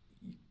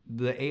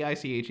 the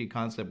AIChE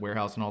Concept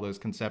Warehouse and all those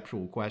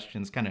conceptual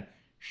questions kind of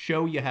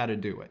show you how to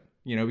do it,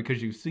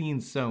 because you've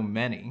seen so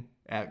many,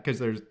 because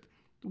there's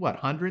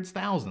hundreds,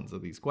 thousands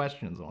of these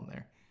questions on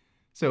there.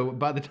 So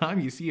by the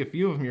time you see a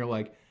few of them, you're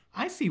like,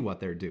 I see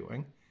what they're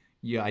doing.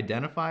 You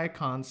identify a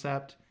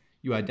concept,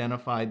 you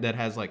identify that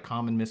has like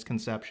common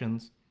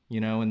misconceptions,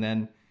 and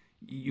then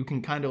you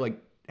can kind of like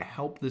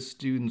help the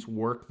students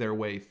work their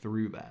way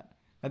through that.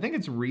 I think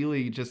it's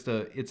really just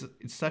it's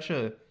such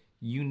a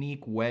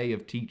unique way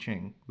of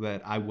teaching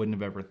that I wouldn't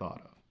have ever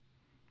thought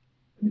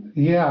of.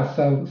 Yeah,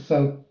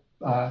 so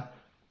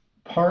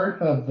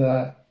part of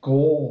the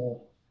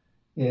goal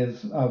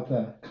is of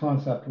the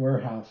concept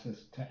warehouse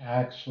is to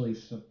actually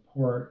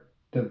support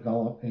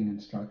developing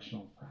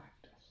instructional practice.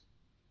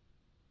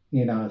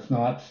 It's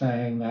not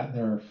saying that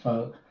there are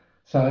folk.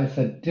 So it's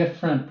a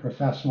different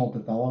professional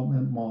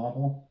development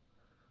model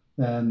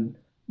than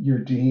your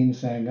dean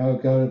saying, oh,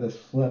 go to this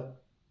flip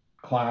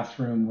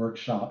classroom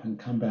workshop and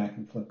come back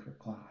and flip your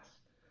class.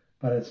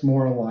 But it's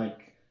more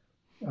like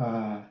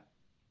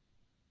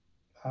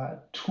a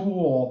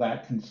tool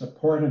that can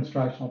support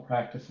instructional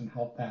practice and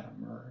help that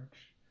emerge.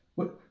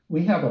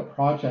 We have a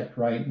project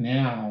right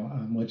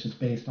now, which is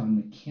based on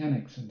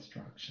mechanics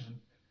instruction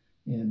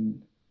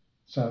in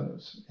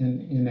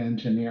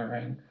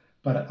engineering.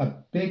 But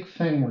a big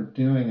thing we're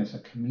doing is a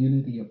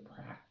community of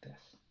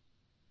practice.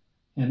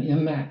 And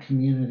in that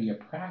community of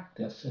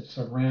practice, it's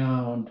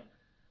around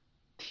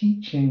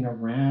teaching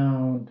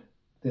around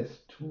this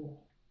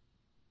tool.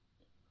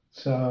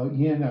 So,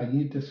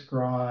 you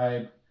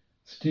describe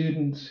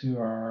students who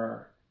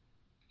are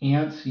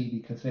antsy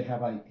because they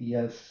have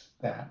ideas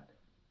that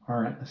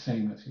aren't the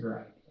same as your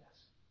ideas.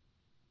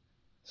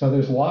 So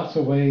there's lots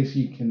of ways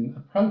you can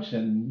approach it,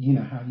 and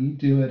how you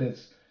do it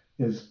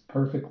is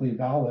perfectly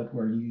valid,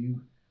 where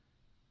you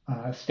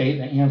state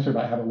the answer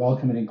by have a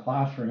welcoming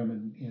classroom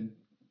and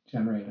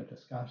generate a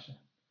discussion.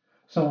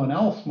 Someone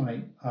else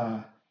might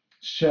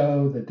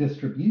show the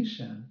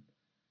distribution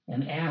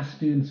and ask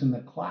students in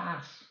the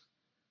class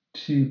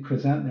to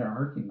present their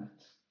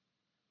arguments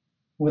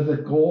with the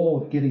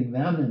goal of getting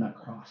them in a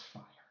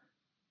crossfire.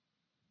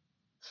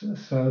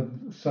 So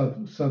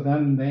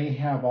then they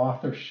have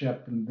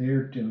authorship and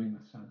they're doing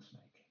the sense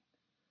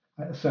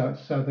making. So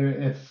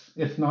there,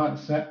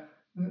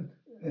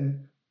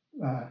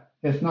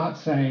 it's not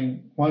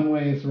saying one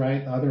way is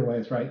right, the other way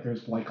is right.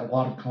 There's like a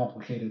lot of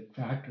complicated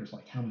factors,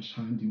 like how much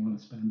time do you want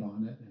to spend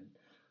on it, and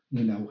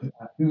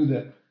who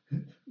the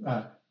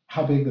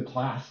how big the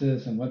class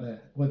is, and what the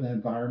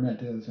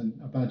environment is, and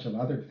a bunch of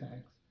other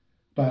things.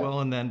 Well,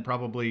 and then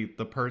probably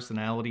the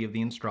personality of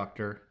the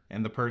instructor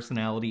and the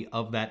personality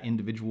of that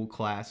individual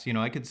class.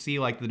 I could see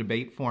like the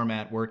debate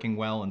format working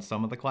well in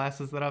some of the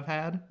classes that I've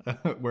had,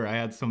 where I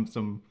had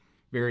some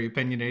very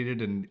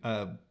opinionated and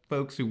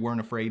folks who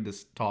weren't afraid to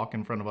talk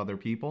in front of other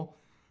people.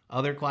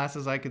 Other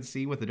classes I could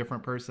see with a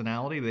different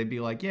personality, they'd be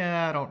like,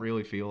 yeah, I don't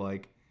really feel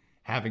like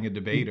having a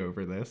debate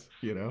over this,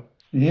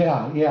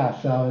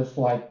 Yeah. So it's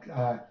like,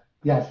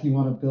 yes, you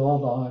want to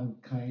build on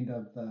kind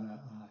of the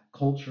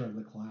culture of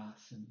the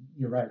class, and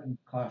you're right,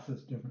 each class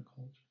has different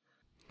culture.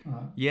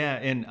 Yeah,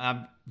 and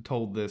I've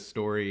told this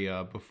story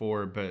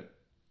before,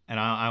 and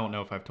I don't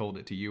know if I've told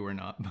it to you or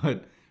not,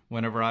 but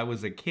whenever I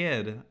was a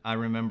kid, I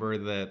remember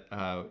that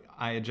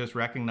I had just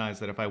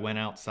recognized that if I went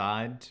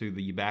outside to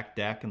the back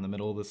deck in the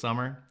middle of the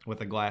summer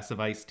with a glass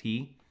of iced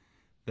tea,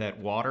 that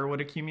water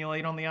would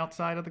accumulate on the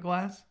outside of the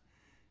glass.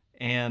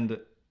 And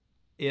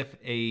if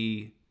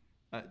if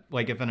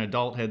an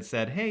adult had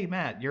said, "Hey,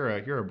 Matt, you're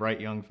a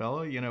bright young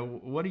fellow,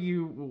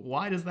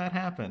 why does that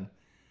happen?"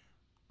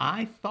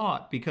 I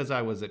thought, because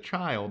I was a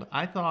child,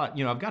 I've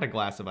got a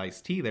glass of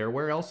iced tea there.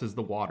 Where else is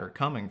the water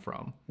coming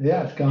from?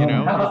 Yeah, it's going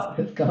out.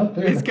 It's going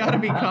through. It's got to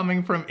be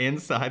coming from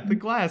inside the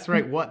glass,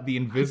 right? What, the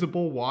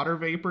invisible water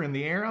vapor in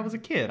the air? I was a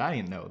kid. I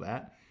didn't know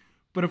that.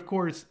 But of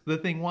course, the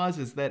thing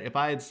is that if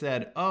I had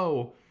said,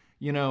 oh,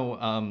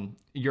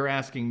 you're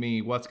asking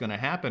me what's going to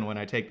happen when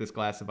I take this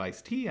glass of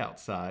iced tea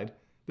outside,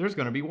 there's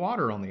going to be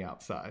water on the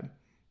outside.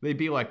 They'd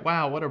be like,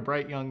 wow, what a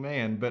bright young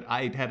man. But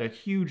I had a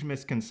huge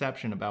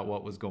misconception about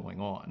what was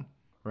going on,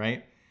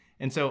 right?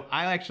 And so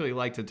I actually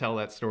like to tell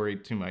that story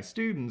to my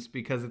students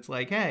because it's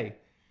like, hey,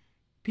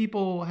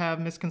 people have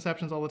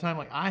misconceptions all the time.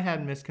 Like, I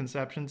had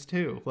misconceptions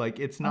too. Like,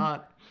 it's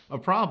not a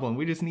problem.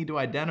 We just need to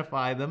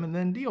identify them and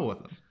then deal with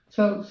them.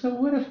 So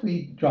what if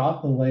we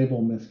drop the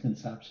label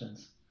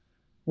misconceptions?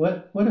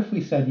 What if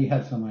we said you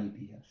had some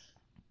ideas?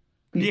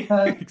 Yeah,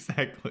 Because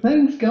exactly.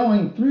 things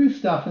going through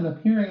stuff and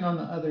appearing on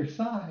the other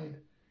side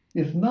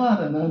is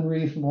not an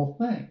unreasonable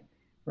thing,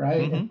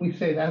 right? If Mm-hmm. we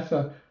say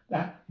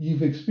that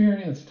you've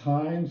experienced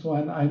times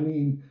when, I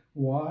mean,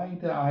 why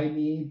do I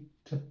need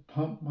to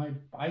pump my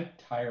bike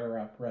tire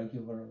up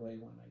regularly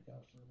when I go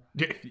for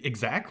a Yeah,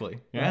 exactly.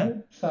 ride, Yeah. right?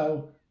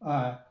 So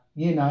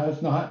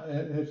it's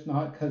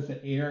not because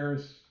the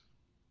air's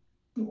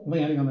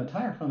landing on the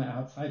tire from the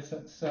outside.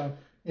 So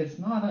it's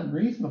not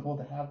unreasonable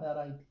to have that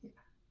idea.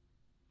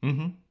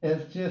 Mm-hmm.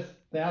 It's just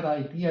that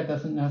idea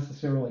doesn't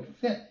necessarily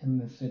fit in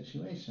this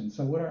situation.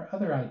 So what are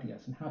other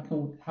ideas, and how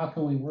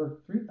can we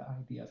work through the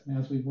ideas? And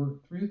as we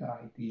work through the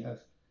ideas,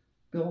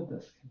 build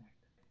this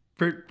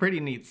connect. Pretty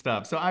neat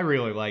stuff. So I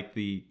really like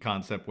the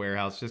Concept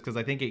Warehouse just because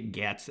I think it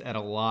gets at a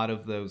lot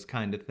of those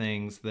kind of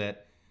things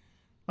that,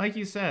 like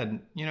you said,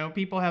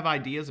 people have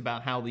ideas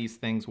about how these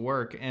things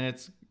work, and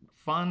it's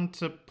fun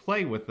to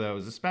play with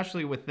those,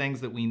 especially with things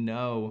that we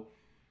know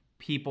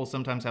people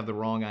sometimes have the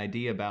wrong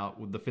idea about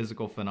with the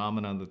physical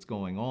phenomenon that's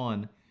going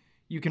on.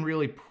 You can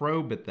really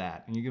probe at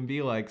that, and you can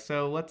be like,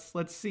 so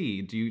let's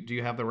see, do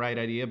you have the right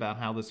idea about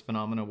how this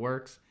phenomena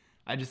works?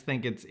 I just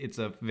think it's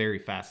a very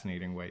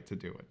fascinating way to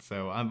do it.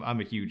 So I'm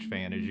a huge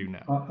fan, as you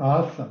know.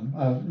 Awesome.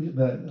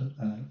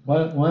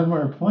 One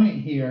more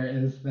point here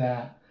is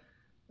that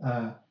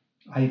uh,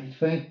 I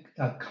think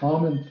a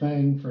common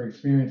thing for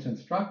experienced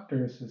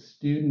instructors is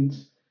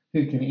students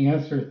who can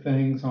answer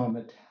things on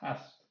the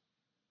test,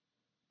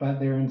 but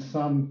they're in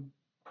some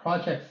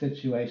project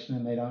situation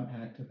and they don't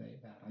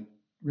activate that.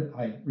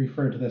 I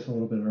referred to this a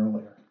little bit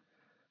earlier.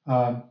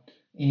 Um,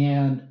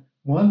 and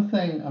one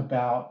thing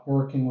about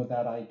working with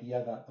that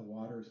idea that the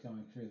water is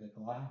going through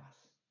the glass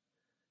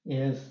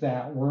is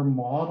that we're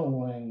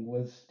modeling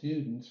with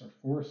students or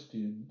for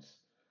students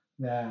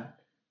that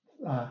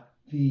uh,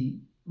 the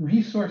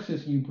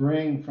resources you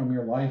bring from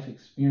your life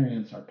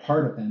experience are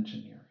part of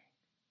engineering.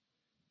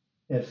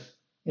 It's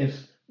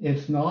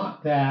it's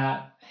not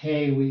that,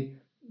 hey,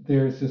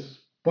 there's this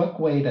book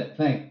way to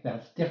think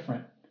that's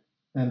different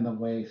than the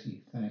ways you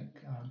think.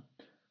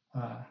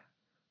 Uh,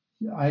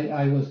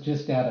 I was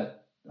just at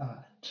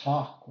a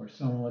talk where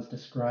someone was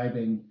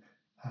describing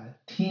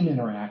team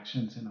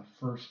interactions in a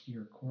first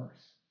year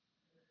course.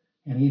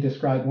 And he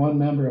described one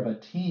member of a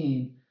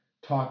team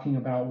talking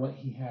about what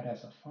he had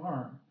as a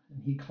farm.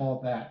 And he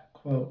called that,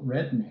 quote,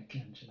 redneck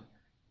engineering.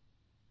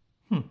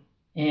 Hmm.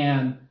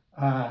 And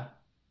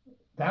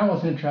that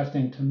was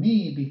interesting to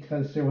me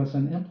because there was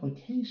an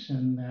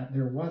implication that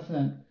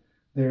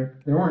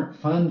there weren't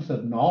funds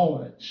of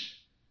knowledge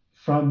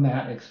from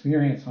that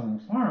experience on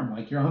a farm.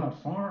 Like, you're on a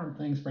farm,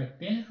 things break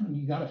down, and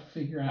you got to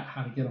figure out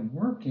how to get them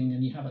working,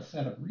 and you have a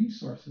set of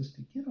resources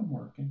to get them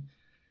working,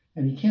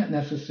 and you can't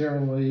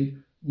necessarily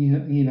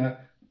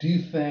do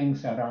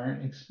things that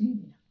aren't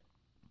expedient.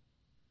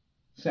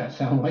 Does that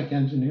sound like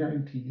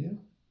engineering to you?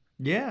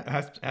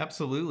 Yeah,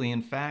 absolutely.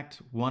 In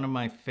fact, one of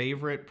my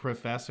favorite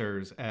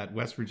professors at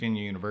West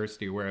Virginia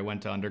University, where I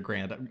went to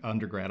undergrad,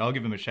 I'll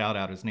give him a shout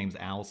out. His name's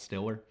Al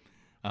Stiller.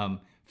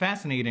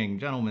 Fascinating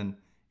gentleman,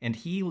 and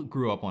he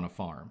grew up on a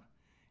farm,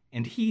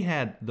 and he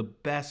had the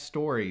best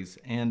stories.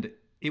 And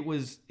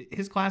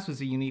his class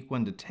was a unique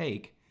one to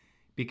take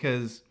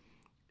because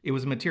it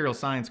was a material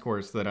science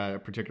course that I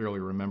particularly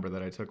remember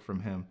that I took from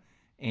him,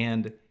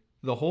 and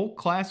the whole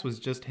class was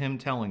just him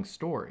telling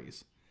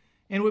stories.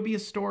 And it would be a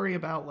story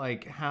about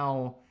like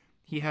how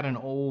he had an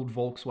old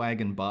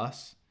Volkswagen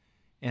bus,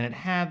 and it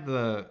had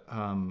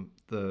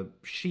the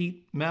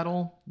sheet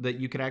metal that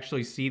you could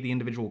actually see the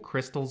individual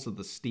crystals of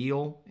the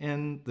steel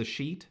in the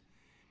sheet.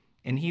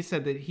 And he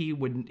said that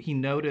he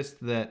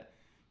noticed that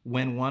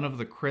when one of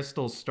the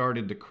crystals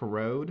started to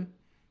corrode,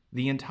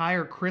 the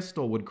entire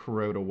crystal would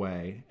corrode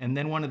away, and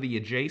then one of the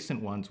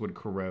adjacent ones would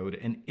corrode,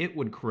 and it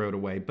would corrode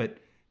away. But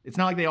it's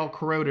not like they all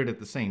corroded at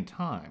the same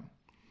time.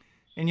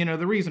 And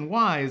the reason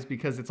why is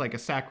because it's like a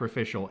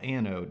sacrificial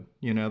anode.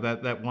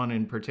 That one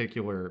in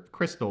particular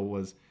crystal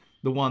was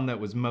the one that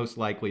was most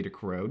likely to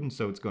corrode, and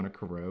so it's going to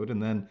corrode,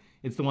 and then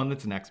it's the one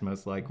that's next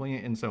most likely,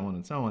 and so on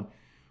and so on.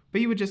 But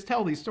he would just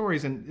tell these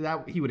stories, and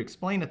that he would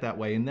explain it that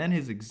way. And then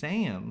his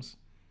exams,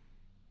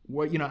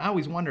 I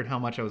always wondered how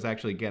much I was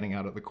actually getting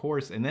out of the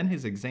course. And then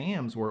his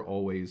exams were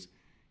always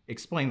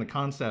explain the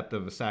concept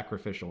of a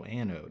sacrificial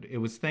anode. It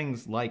was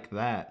things like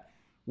that,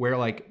 where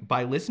like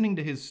by listening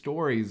to his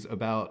stories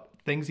about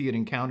things he had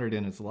encountered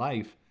in his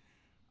life,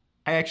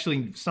 I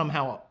actually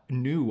somehow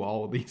knew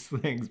all of these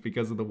things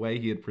because of the way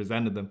he had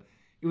presented them.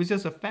 It was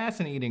just a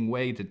fascinating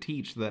way to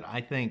teach that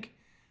I think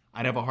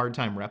I'd have a hard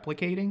time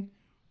replicating,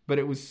 but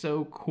it was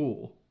so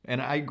cool.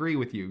 And I agree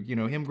with you.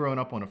 Him growing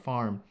up on a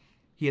farm,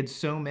 he had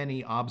so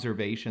many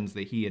observations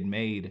that he had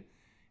made.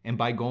 And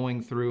by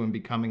going through and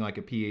becoming like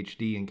a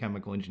PhD in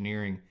chemical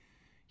engineering,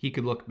 he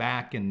could look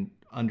back and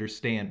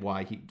understand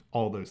why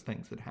all those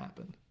things had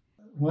happened.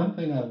 one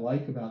thing I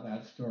like about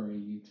that story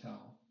you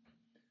tell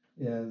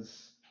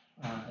is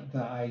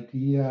the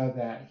idea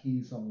that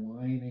he's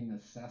aligning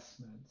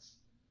assessments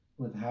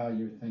with how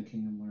you're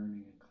thinking and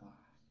learning in class.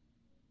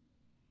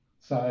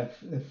 So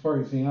if for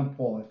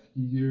example, if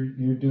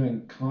you're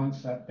doing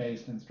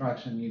concept-based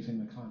instruction using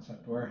the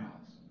concept warehouse,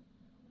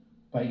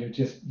 but you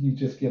just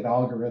give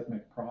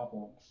algorithmic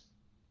problems,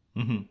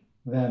 Mm-hmm.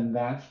 then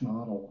that's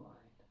not aligned.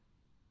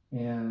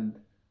 And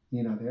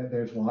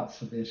there's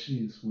lots of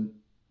issues with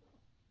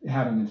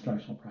having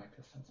instructional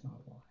practice that's not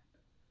aligned.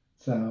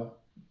 So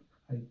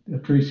I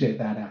appreciate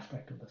that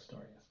aspect of the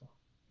story as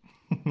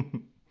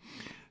well.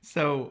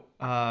 So,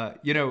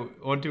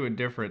 onto a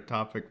different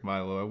topic,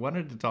 Milo. I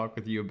wanted to talk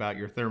with you about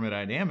your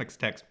thermodynamics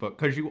textbook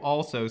because you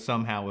also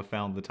somehow have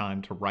found the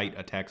time to write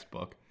a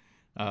textbook.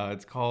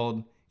 It's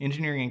called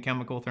Engineering and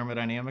Chemical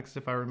Thermodynamics,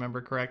 if I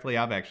remember correctly.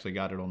 I've actually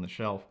got it on the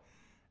shelf.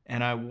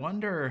 And I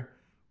wonder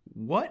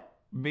what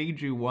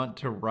made you want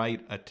to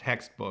write a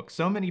textbook?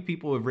 So many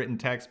people have written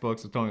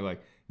textbooks have told me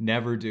like,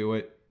 never do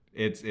it.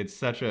 It's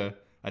such a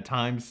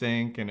time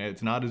sink and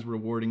it's not as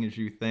rewarding as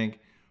you think.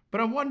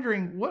 But I'm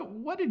wondering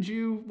what did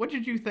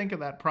you think of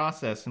that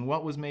process and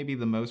what was maybe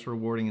the most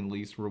rewarding and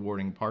least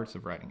rewarding parts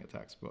of writing a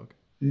textbook?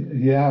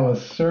 Yeah, it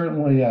was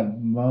certainly a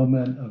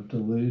moment of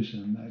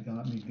delusion that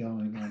got me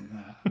going on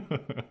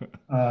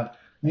that.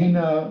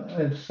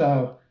 And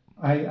so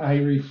I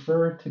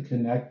refer to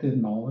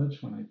connected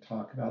knowledge when I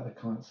talk about the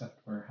concept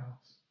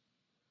warehouse.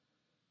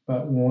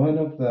 But one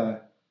of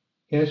the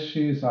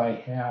issues I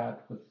had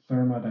with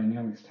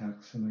thermodynamics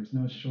texts, and there's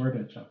no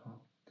shortage of them,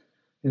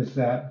 is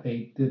that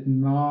they did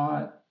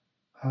not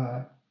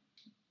uh,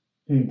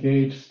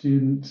 engage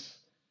students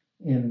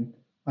in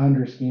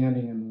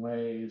understanding in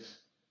ways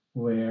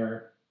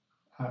where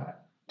uh,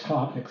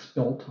 topics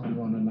built on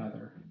one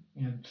another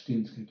and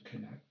students could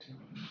connect to.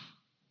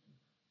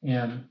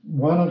 And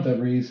one of the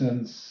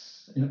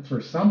reasons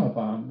for some of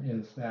them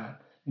is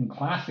that in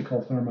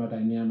classical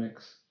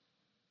thermodynamics,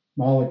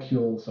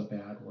 molecule is a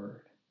bad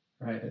word,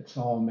 right? It's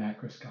all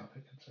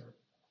macroscopic observable.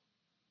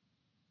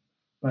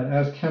 But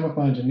as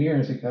chemical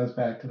engineers, it goes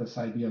back to this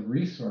idea of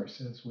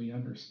resources we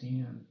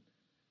understand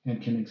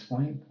and can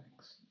explain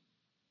things.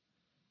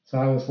 So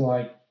I was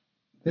like,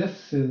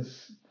 this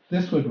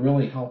would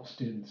really help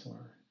students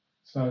learn.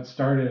 So it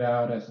started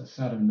out as a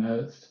set of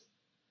notes,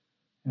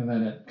 and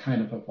then it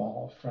kind of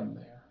evolved from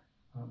there.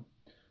 Um,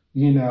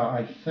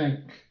 I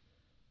think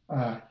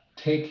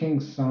taking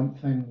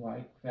something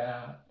like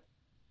that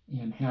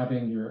and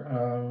having your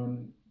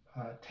own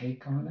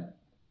take on it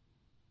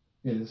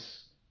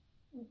is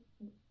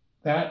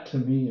that to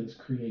me is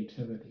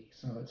creativity.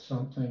 So it's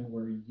something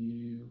where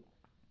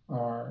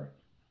are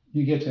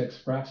you get to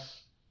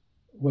express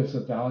what's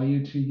of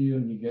value to you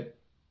and you get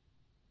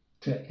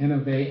to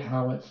innovate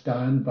how it's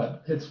done,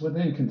 but it's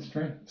within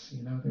constraints.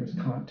 There's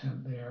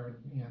content there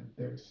and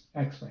there's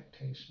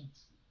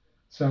expectations.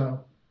 So,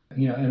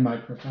 in my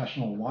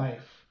professional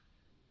life,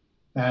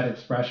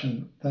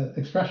 the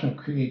expression of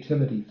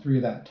creativity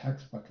through that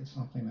textbook is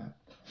something that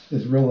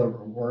is really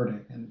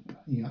rewarding. And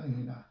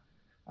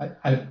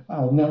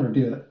I'll never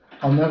do it.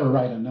 I'll never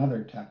write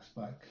another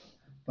textbook,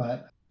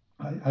 but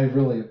I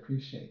really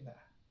appreciate that.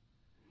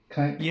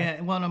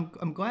 Yeah, well, and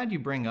I'm glad you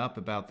bring up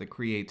about the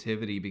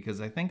creativity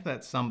because I think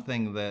that's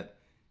something that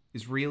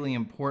is really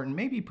important,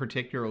 maybe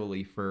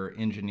particularly for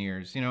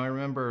engineers. I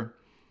remember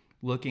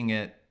looking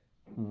at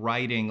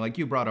writing, like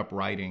you brought up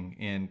writing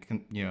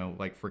in,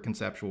 like for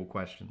conceptual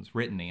questions,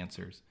 written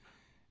answers.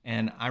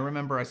 And I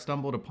remember I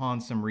stumbled upon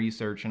some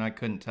research, and I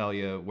couldn't tell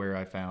you where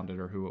I found it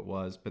or who it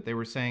was, but they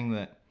were saying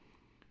that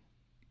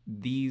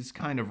these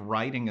kind of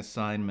writing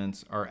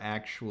assignments are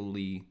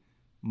actually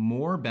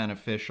more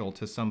beneficial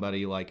to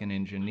somebody like an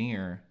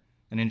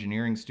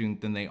engineering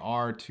student, than they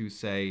are to,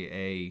 say,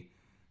 a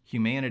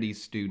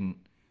humanities student,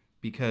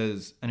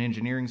 because an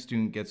engineering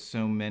student gets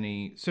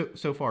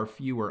so far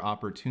fewer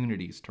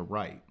opportunities to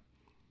write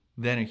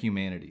than a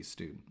humanities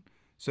student.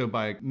 So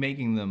by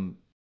making them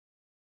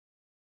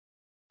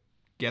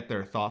get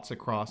their thoughts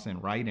across in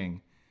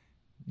writing,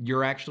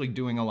 you're actually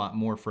doing a lot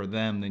more for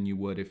them than you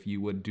would if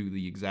you would do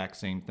the exact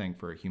same thing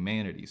for a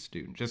humanities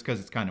student, just because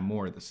it's kind of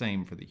more the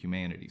same for the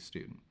humanities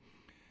student.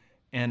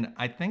 And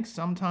I think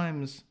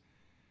sometimes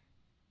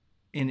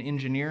in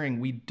engineering,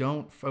 we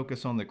don't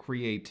focus on the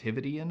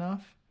creativity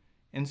enough.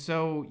 And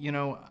so,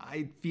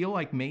 I feel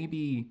like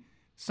maybe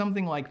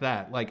something like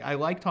that. Like, I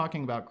like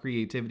talking about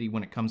creativity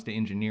when it comes to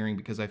engineering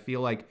because I feel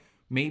like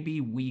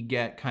maybe we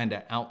get kind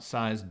of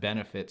outsized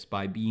benefits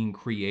by being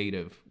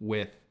creative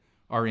with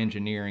our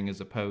engineering as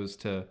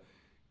opposed to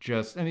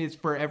just, I mean, it's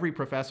for every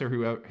professor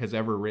who has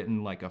ever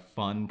written like a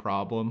fun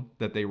problem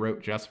that they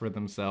wrote just for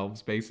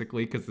themselves,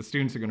 basically, because the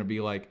students are going to be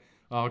like,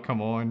 oh,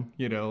 come on,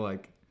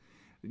 like,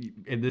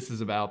 and this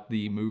is about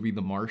the movie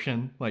The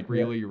Martian. Like,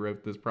 Yeah. really, you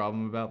wrote this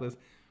problem about this?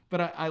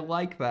 But I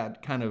like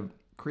that kind of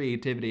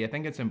creativity. I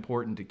think it's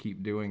important to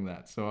keep doing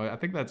that. So I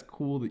think that's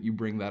cool that you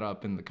bring that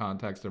up in the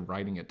context of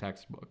writing a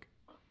textbook.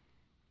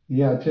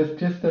 Yeah,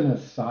 just an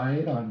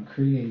aside on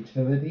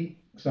creativity.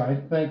 So I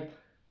think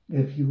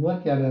if you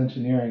look at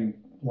engineering,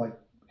 like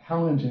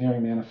how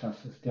engineering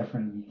manifests is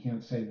different. You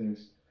can't say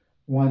there's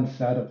one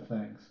set of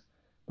things,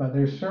 but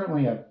there's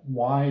certainly a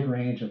wide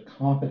range of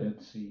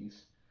competencies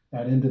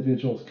that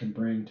individuals can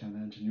bring to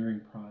an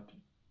engineering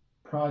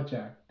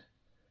project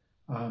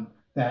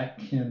that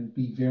can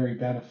be very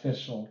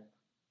beneficial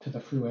to the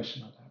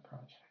fruition of that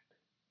project.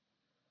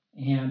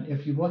 And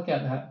if you look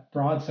at that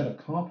broad set of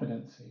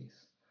competencies,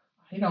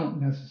 I don't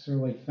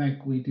necessarily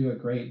think we do a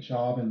great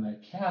job in the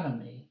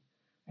academy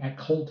at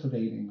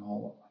cultivating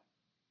all of them.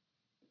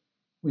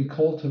 We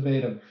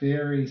cultivate a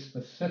very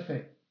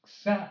specific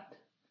set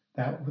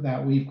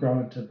that we've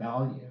grown to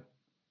value,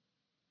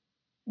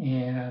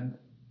 and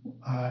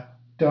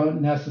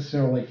don't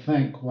necessarily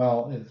think,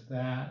 well, is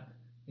that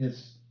the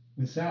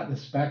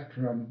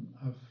spectrum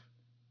of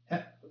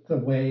the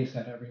ways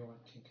that everyone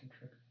can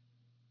contribute?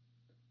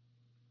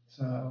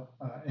 So,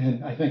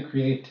 and I think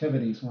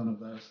creativity is one of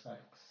those things.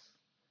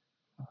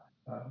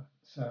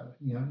 So,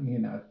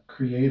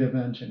 creative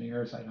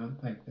engineers, I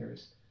don't think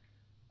there's,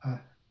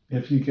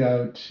 if you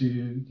go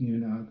to,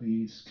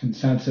 these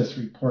consensus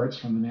reports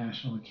from the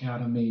National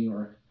Academy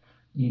or,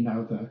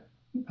 the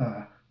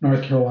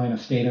North Carolina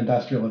State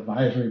Industrial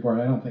Advisory Board,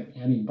 I don't think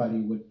anybody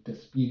would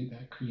dispute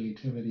that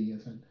creativity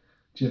isn't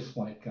just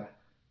like a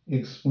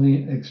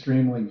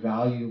extremely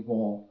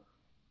valuable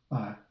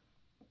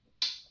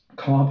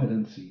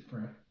competency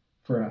for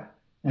an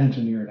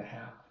engineer to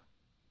have.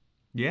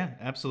 Yeah,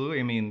 absolutely.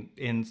 I mean,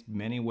 in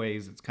many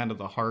ways, it's kind of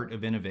the heart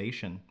of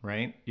innovation,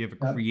 right? You have a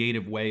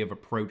creative way of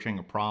approaching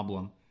a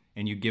problem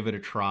and you give it a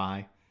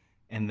try,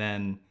 and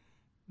then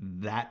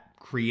that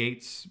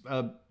creates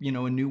a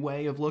new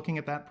way of looking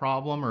at that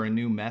problem or a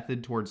new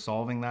method towards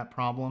solving that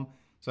problem.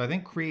 So I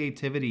think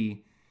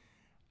creativity,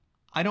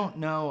 I don't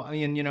know. I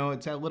mean,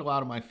 it's a little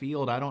out of my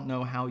field. I don't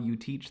know how you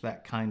teach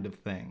that kind of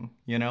thing.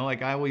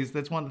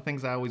 That's one of the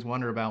things I always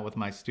wonder about with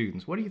my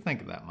students. What do you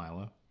think of that,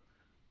 Milo?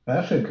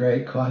 That's a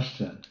great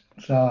question.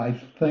 So I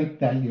think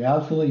that you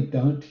absolutely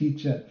don't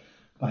teach it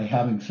by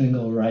having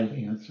single right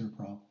answer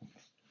problems.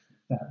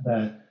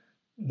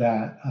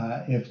 That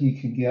if you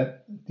can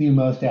do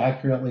most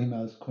accurately,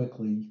 most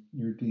quickly,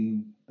 you're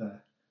deemed the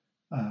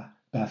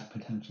best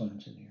potential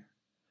engineer.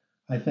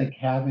 I think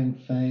having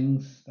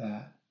things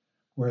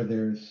where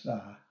there's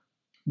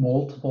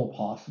multiple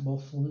possible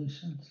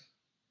solutions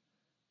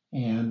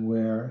and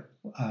where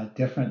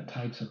different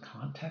types of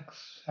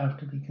contexts have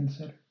to be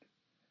considered.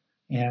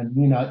 And,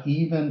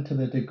 even to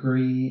the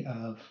degree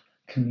of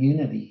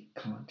community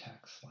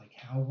context, like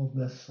how will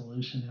this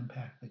solution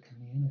impact the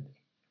community?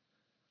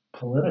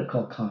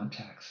 Political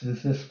context,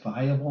 is this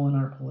viable in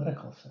our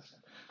political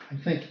system? I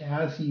think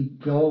as you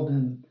build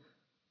in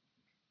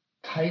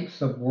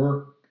types of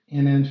work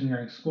in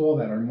engineering school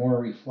that are more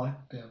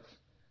reflective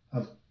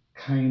of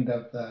kind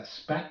of the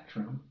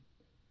spectrum,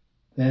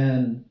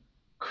 then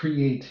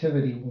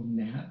creativity will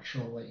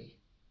naturally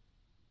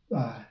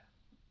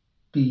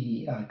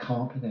be a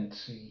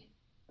competency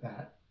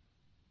that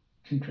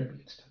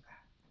contributes to that.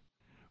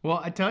 Well,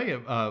 I tell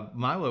you,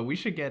 Milo, we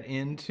should get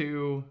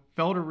into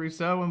Felder,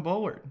 Rousseau, and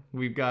Bullard.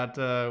 We've got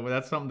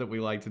that's something that we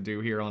like to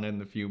do here on In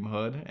the Fume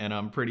Hood, and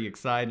I'm pretty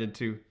excited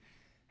to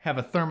have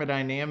a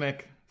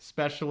thermodynamic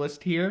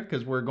specialist here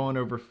because we're going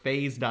over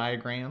phase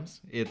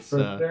diagrams. It's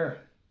Sure.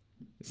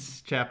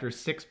 chapter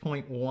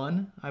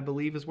 6.1, I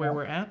believe, is where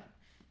we're at.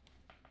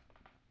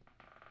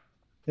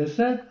 Is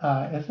it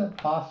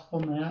possible,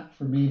 Matt,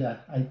 for me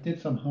I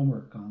did some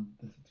homework on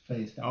this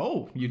phase diagram.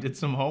 Oh, you did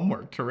some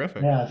homework.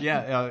 Terrific. Yes.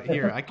 Yeah,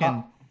 here, I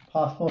can.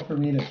 Possible for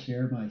me to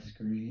share my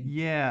screen?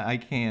 Yeah, I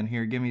can.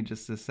 Here, give me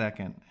just a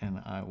second,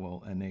 and I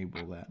will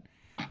enable that.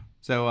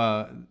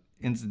 So,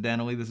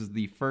 incidentally, this is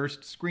the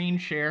first screen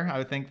share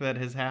I think that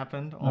has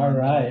happened. All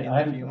right,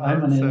 I'm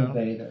an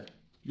innovator.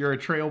 You're a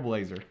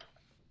trailblazer.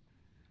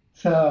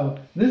 So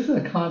this is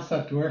a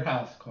concept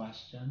warehouse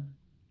question.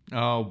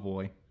 Oh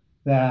boy.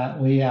 That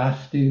we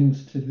ask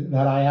students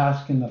that I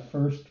ask in the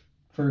first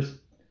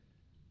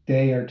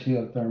day or two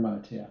of thermo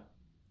too.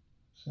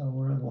 So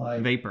we're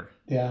like vapor.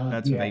 Yeah,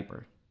 that's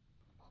vapor.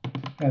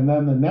 And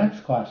then the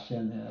next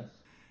question is.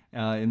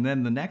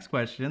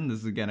 This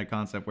is again a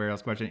concept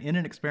warehouse question. In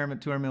an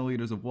experiment, 200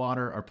 milliliters of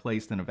water are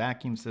placed in a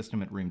vacuum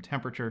system at room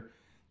temperature.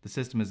 The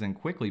system is then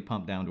quickly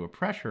pumped down to a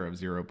pressure of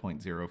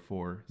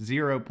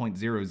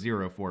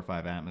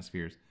 0.0045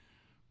 atmospheres.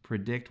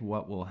 Predict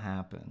what will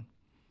happen.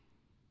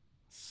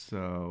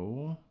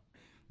 So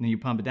then you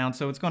pump it down,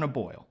 so it's going to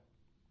boil.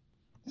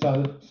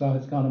 So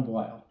it's going to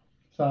boil.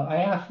 So I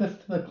asked this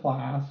to the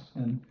class,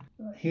 and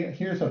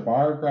here's a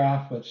bar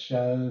graph which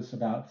shows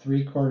about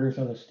 3/4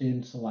 of the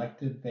students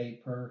selected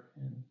vapor,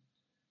 and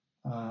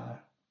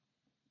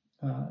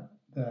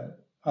the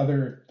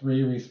other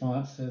 3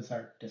 responses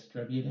are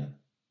distributed.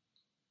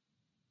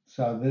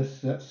 So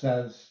this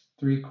says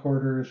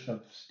 3/4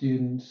 of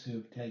students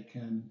who've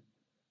taken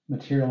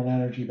material and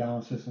energy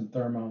balances in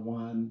Thermo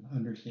 1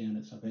 understand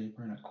it's a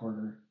vapor, and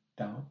 1/4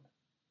 don't.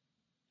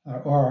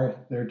 Or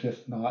they're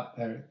just not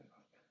there,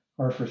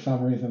 or for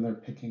some reason they're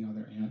picking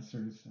other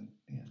answers and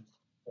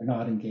they're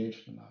not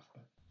engaged enough.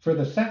 But for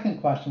the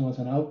second question, was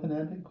an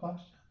open-ended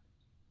question?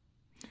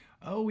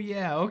 Oh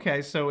yeah,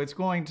 okay. So it's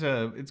going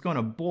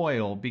to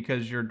boil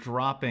because you're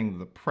dropping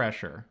the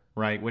pressure,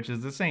 right? Which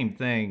is the same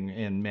thing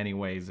in many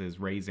ways as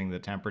raising the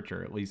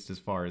temperature, at least as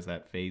far as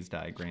that phase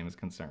diagram is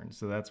concerned.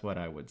 So that's what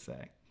I would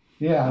say.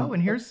 Yeah, Oh,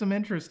 and here's some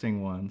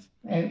interesting ones.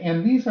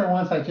 and these are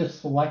ones I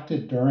just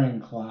selected during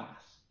class.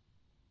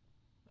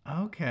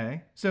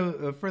 Okay.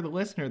 So for the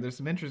listener, there's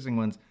some interesting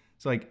ones.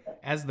 So like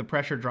as the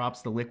pressure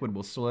drops, the liquid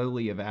will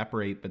slowly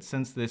evaporate, but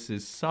since this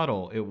is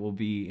subtle, it will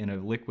be in a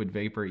liquid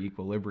vapor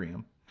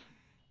equilibrium.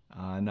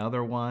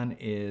 Another one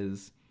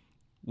is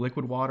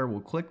liquid water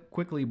will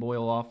quickly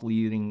boil off,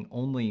 leaving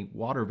only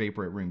water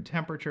vapor at room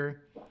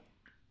temperature.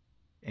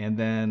 And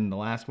then the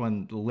last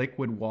one,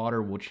 liquid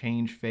water will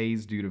change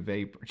phase to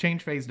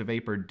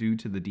vapor due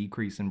to the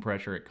decrease in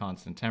pressure at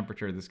constant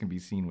temperature. This can be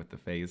seen with the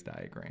phase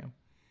diagram.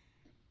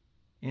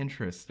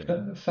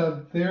 Interesting.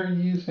 So they're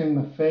using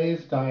the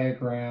phase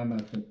diagram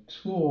as a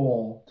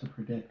tool to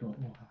predict what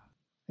will happen.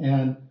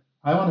 And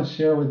I want to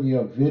share with you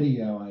a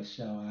video I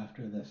show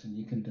after this, and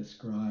you can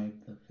describe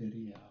the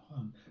video.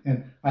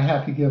 And I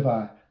have to give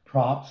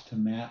props to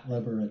Matt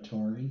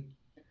Liberatore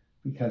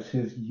because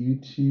his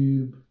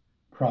YouTube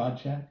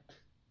project,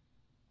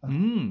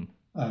 Mm.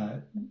 uh,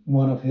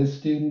 one of his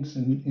students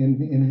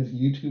in his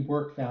YouTube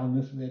work found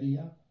this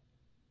video.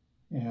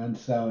 And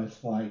so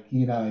it's like,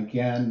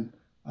 again,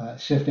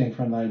 shifting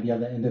from the idea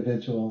of the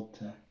individual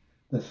to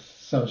the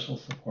social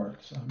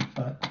supports.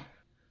 But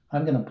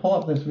I'm going to pull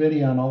up this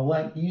video and I'll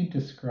let you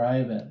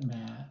describe it,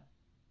 Matt.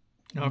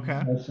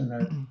 Okay.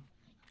 Listener.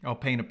 I'll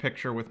paint a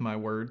picture with my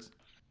words.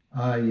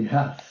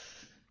 Yes.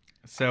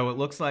 So it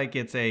looks like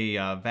it's a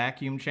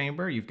vacuum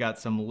chamber. You've got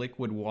some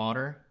liquid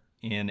water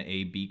in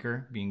a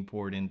beaker being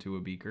poured into a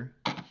beaker.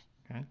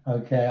 Okay.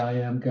 Okay, I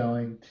am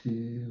going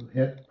to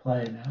hit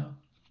play now.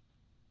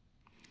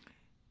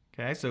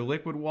 Okay, so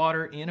liquid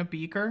water in a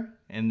beaker,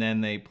 and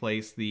then they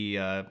place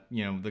the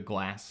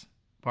glass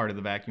part of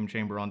the vacuum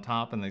chamber on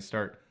top, and they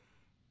start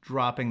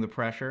dropping the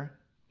pressure.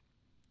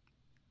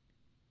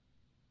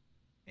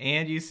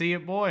 And you see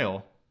it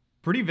boil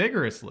pretty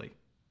vigorously.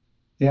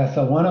 Yeah,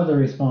 so one of the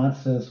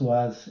responses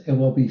was it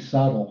will be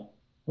subtle.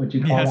 Would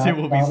you call Yes, it that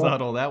will be subtle?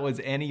 subtle. That was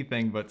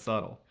anything but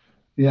subtle.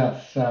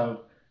 Yes,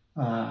 so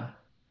uh,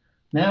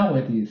 now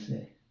what do you see?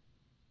 It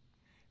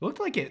looked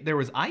like there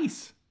was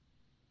ice.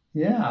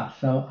 Yeah,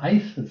 so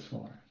ice is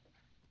formed.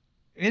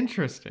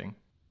 Interesting.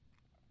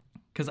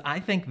 Because I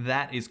think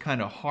that is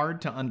kind of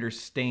hard to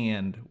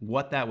understand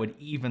what that would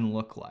even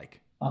look like.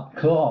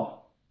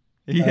 Cool.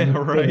 Yeah,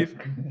 right.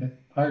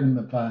 Pardon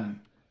the pun.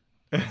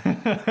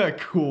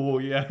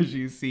 Cool. Yeah, as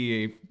you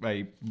see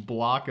a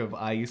block of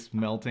ice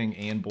melting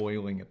and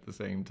boiling at the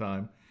same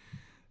time.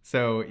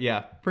 So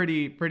yeah,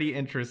 pretty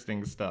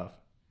interesting stuff.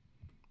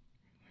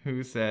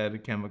 Who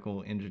said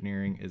chemical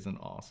engineering isn't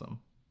awesome?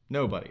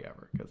 Nobody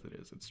ever, because it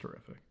is. It's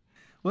terrific.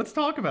 Let's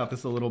talk about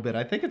this a little bit.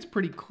 I think it's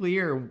pretty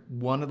clear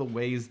one of the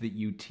ways that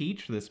you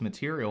teach this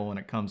material when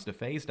it comes to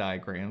phase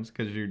diagrams,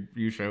 because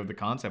you showed the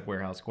concept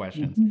warehouse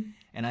questions. Mhm.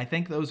 And I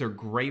think those are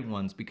great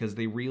ones because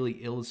they really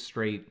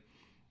illustrate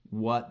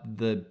what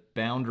the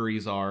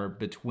boundaries are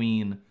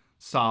between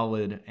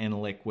solid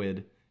and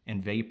liquid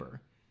and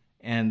vapor.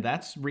 And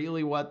that's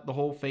really what the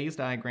whole phase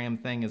diagram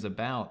thing is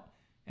about.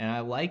 And I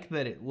like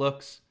that it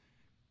looks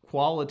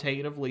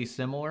qualitatively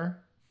similar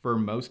for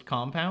most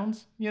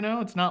compounds.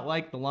 It's not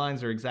like the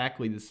lines are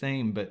exactly the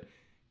same, but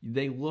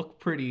they look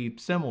pretty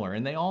similar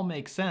and they all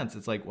make sense.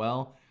 It's like,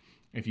 well,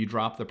 if you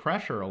drop the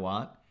pressure a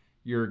lot,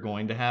 you're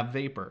going to have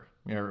vapor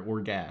or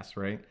gas,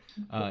 right?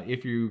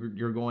 If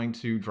you're going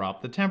to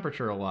drop the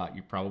temperature a lot,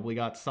 you probably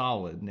got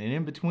solid, and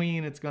in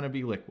between, it's going to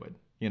be liquid.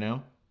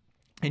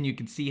 And you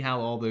can see how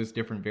all those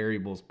different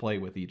variables play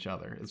with each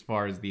other as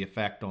far as the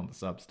effect on the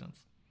substance.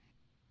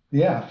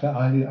 Yeah,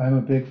 I'm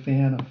a big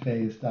fan of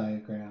phase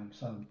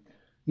diagrams.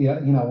 Yeah,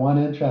 one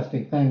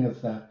interesting thing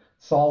is that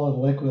solid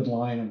liquid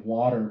line of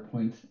water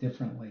points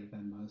differently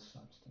than most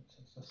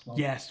substances. The slope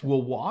is Yes, well,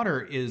 different.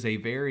 water is a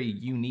very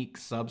unique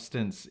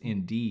substance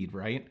indeed,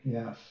 right?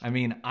 Yes. I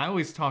mean, I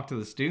always talk to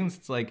the students,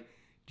 it's like,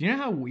 do you know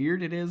how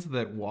weird it is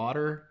that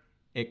water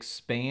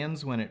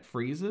expands when it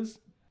freezes?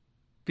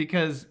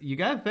 Because you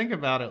got to think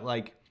about it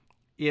like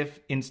if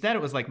instead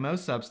it was like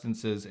most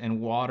substances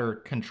and water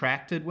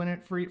contracted when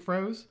it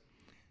froze,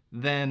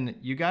 then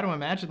you got to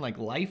imagine like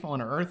life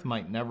on Earth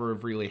might never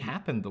have really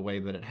happened the way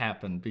that it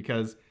happened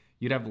because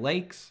you'd have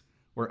lakes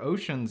or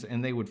oceans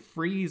and they would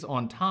freeze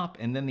on top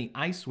and then the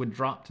ice would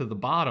drop to the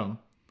bottom.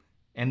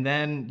 And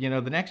then,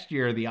 the next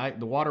year the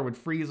water would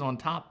freeze on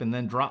top and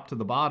then drop to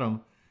the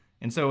bottom.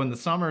 And so in the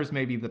summers,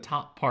 maybe the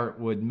top part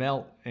would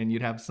melt and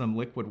you'd have some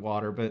liquid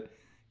water, but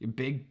a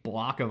big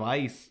block of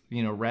ice,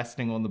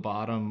 resting on the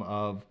bottom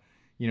of,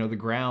 the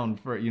ground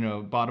for,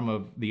 bottom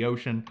of the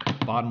ocean,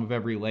 bottom of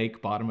every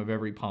lake, bottom of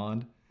every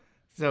pond.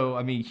 So,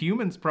 I mean,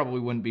 humans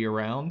probably wouldn't be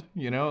around,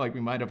 like we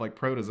might have like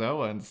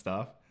protozoa and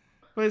stuff.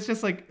 But it's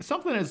just like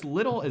something as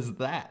little as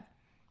that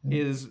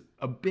is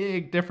a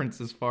big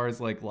difference as far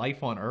as like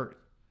life on Earth.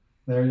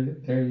 There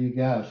you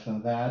go. So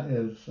that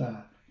is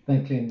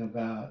thinking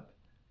about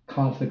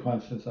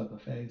consequences of the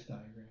phase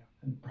diagram.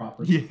 and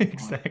proper Yeah, time.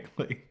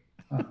 exactly.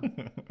 Uh,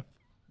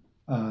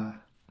 uh,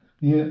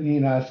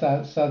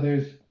 so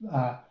there's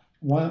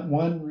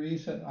one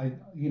reason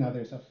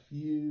there's a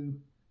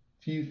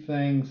few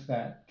things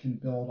that can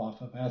build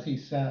off of, as you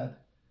said,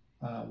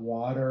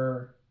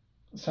 water.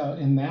 So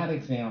in that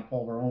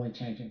example, we're only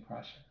changing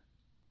pressure.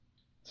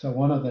 So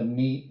one of the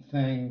neat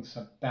things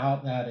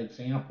about that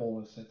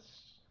example is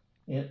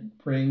it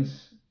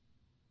brings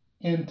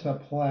into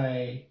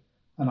play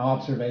an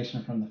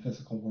observation from the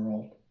physical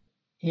world.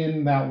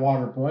 In that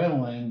water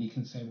boiling, you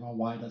can say, well,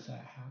 why does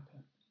that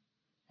happen?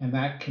 And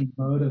that can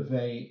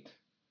motivate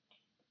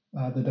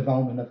the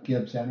development of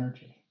Gibbs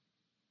energy.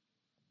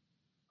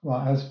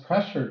 Well, as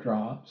pressure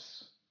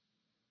drops,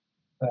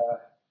 the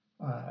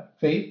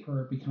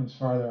vapor becomes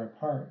farther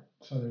apart.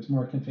 So there's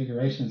more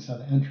configuration, so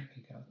the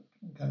entropy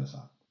goes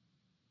up.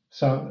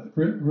 So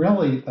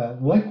really, the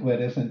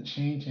liquid isn't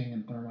changing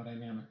in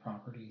thermodynamic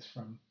properties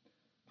from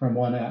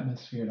 1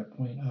 atmosphere to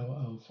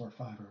 0.0045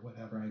 or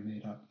whatever I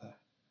made up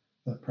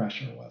the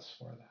pressure was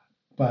for that.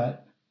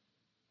 But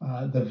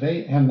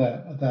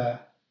the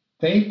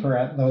vapor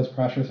at those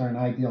pressures are an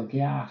ideal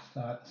gas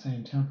at the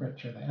same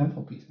temperature. The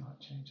enthalpy is not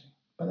changing,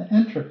 but the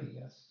entropy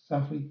is.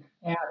 So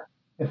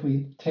if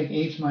we take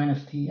H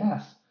minus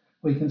Ts,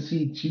 we can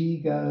see G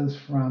goes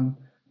from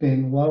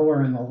being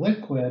lower in the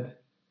liquid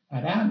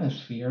at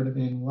atmosphere to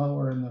being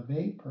lower in the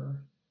vapor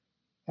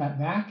at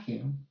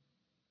vacuum.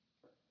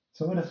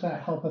 So what does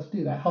that help us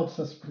do? That helps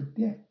us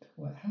predict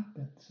what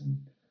happens.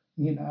 And,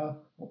 a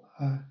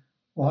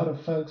lot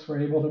of folks were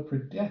able to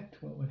predict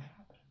what would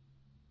happen.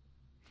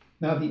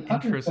 Now,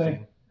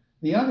 Interesting.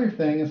 the other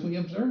thing is we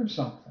observe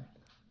something.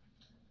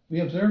 We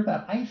observe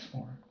that ice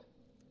formed.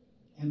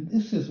 And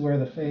this is where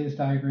the phase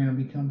diagram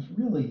becomes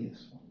really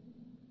useful.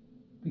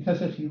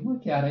 Because if you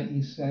look at it,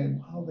 you say,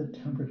 well, the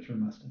temperature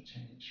must have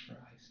changed for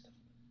ice.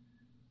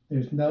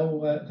 There's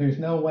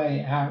no way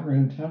at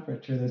room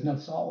temperature, there's no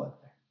solid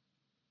there.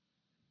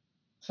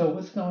 So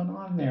what's going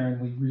on there? And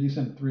we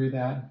reason through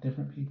that, and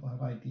different people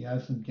have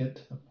ideas and get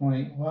to the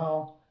point,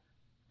 well,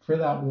 for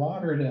that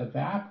water to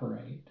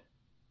evaporate,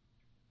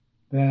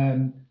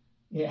 then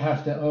it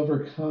has to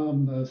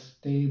overcome those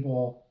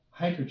stable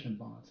hydrogen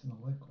bonds in the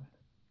liquid.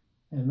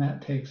 And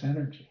that takes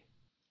energy.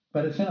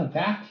 But it's in a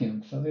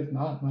vacuum, so there's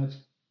not much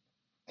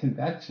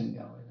convection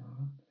going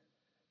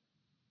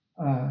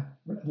on.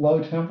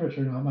 Low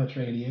temperature, not much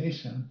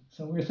radiation.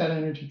 So where's that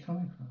energy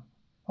coming from?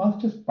 Well,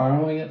 it's just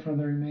borrowing it from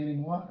the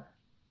remaining water.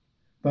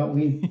 But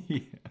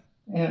Yeah.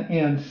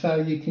 and so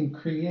you can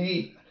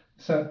create,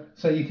 so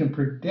you can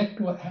predict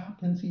what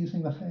happens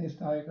using the phase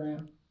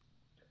diagram,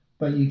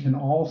 but you can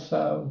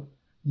also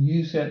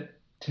use it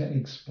to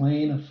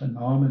explain a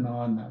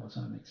phenomenon that was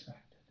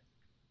unexpected.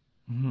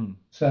 Mhm.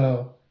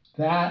 So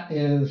that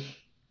is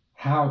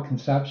how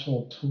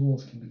conceptual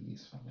tools can be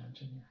useful in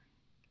engineering.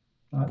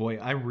 Boy,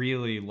 I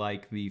really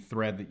like the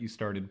thread that you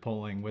started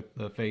pulling with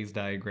the phase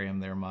diagram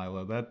there,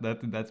 Milo.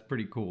 That's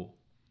pretty cool.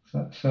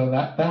 So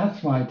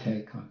that's my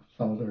take on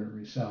Felder,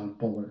 Roussel, and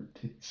Bullard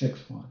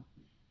 6-1.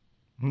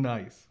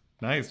 Nice.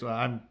 Nice.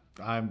 Well,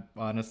 I'm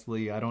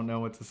honestly, I don't know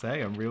what to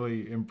say. I'm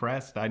really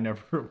impressed. I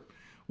never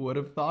would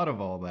have thought of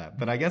all that.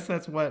 But I guess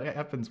that's what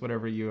happens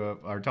whenever you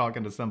are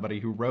talking to somebody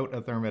who wrote a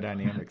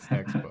thermodynamics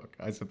textbook.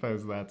 I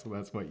suppose that's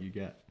what you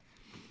get.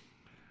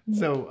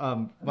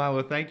 So,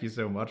 Milo, thank you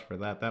so much for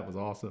that. That was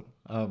awesome.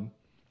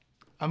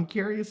 I'm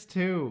curious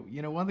too.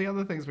 One of the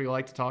other things we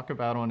like to talk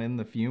about on In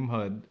the Fume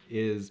Hood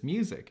is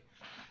music.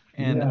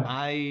 And Yeah.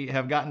 I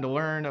have gotten to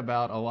learn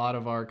about a lot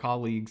of our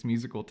colleagues'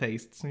 musical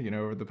tastes,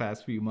 over the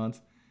past few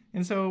months.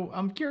 And so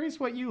I'm curious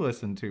what you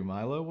listen to,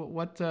 Milo.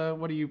 What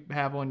do you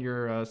have on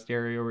your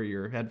stereo or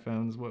your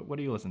headphones? What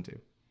do you listen to?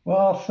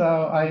 Well,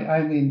 so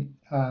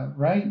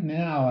right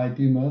now I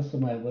do most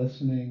of my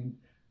listening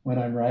when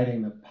I'm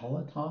riding the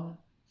Peloton.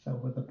 So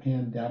with the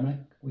pandemic,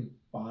 we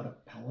bought a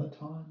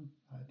Peloton.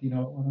 Do you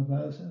know what one of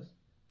those is?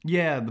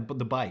 Yeah, the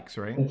bikes,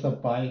 right? It's a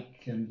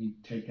bike, and you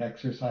take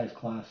exercise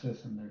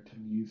classes, and they're to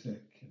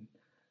music.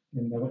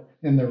 And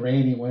in the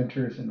rainy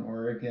winters in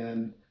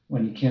Oregon,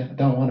 when you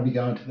don't want to be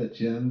going to the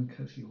gym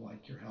because you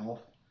like your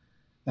health,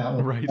 that was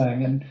the Right.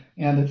 thing.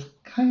 And it's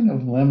kind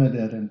of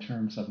limited in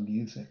terms of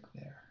music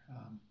there.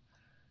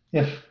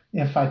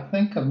 If I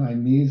think of my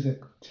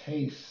music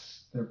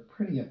tastes, they're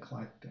pretty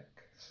eclectic.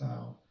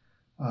 So,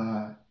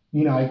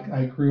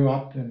 I grew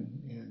up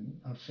in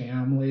a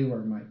family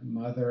where my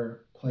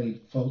mother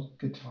played folk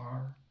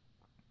guitar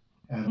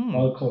at a Hmm.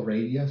 local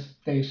radio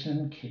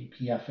station,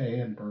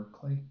 KPFA in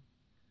Berkeley.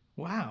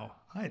 Wow.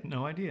 I had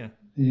no idea.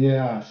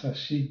 Yeah, so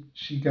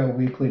she'd go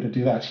weekly to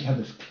do that. She had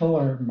this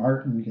killer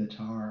Martin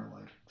guitar,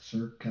 like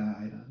circa,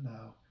 I don't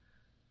know,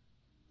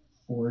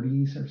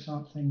 40s or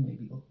something,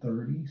 maybe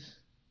 30s,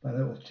 but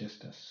it was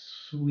just a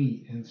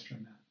sweet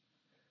instrument.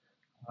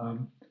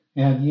 Um,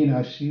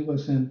 and she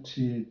was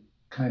into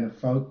kind of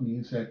folk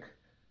music,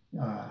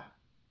 uh,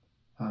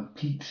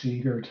 Pete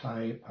Seeger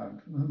type.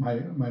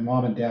 My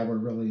mom and dad were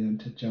really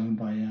into Joan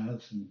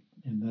Baez and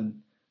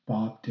then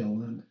Bob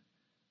Dylan,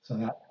 so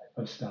that type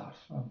of stuff.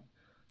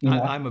 You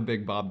know, I'm a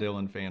big Bob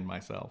Dylan fan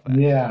myself,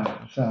 actually.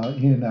 yeah. So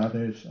So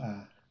there's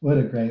what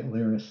a great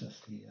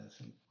lyricist he is.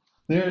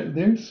 And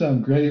there's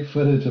some great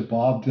footage of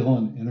Bob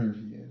Dylan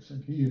interviews,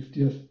 and he's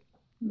just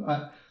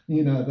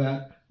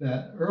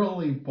that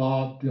early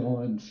Bob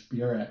Dylan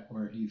spirit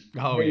where he's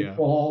oh yeah.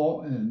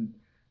 playful and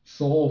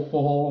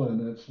soulful,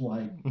 and it's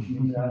like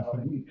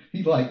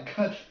he like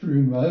cuts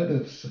through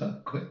motives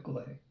so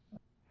quickly.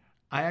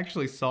 I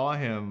actually saw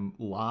him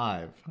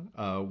live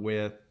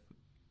with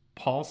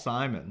Paul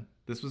Simon.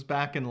 This was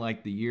back in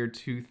like the year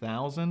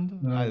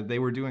 2000. Uh, They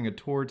were doing a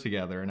tour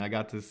together, and I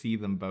got to see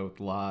them both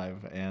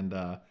live. And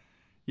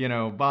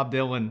Bob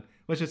Dylan.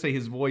 Let's just say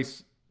his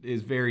voice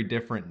is very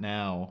different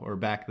now, or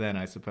back then,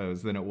 I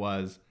suppose, than it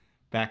was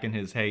back in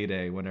his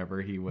heyday,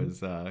 whenever he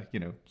was,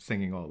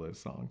 singing all those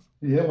songs.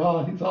 yeah,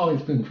 well, he's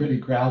always been pretty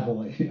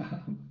gravelly.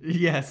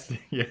 Yes,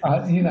 yes.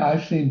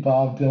 I've seen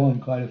Bob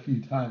Dylan quite a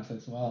few times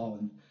as well,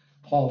 and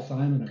Paul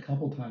Simon a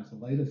couple times.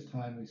 The latest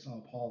time we saw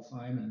Paul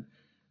Simon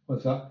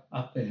was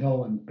up the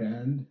hill in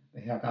Bend.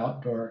 They have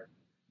outdoor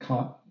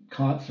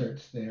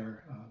concerts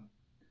there.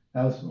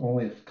 That was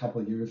only a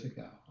couple of years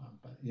ago,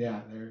 but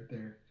yeah,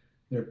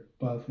 they're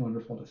both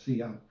wonderful to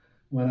see.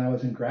 When I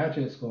was in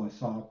graduate school, I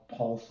saw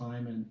Paul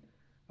Simon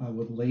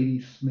with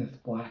Lady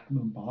Smith Black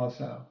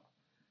Mambazo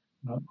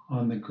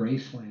on the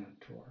Graceland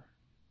tour.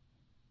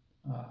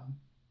 Um,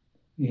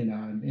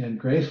 and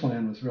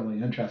Graceland was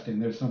really interesting.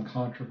 There's some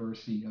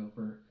controversy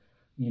over,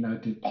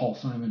 did Paul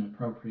Simon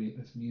appropriate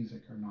this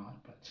music or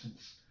not?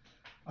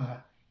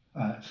 But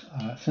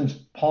uh, since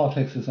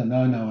politics is a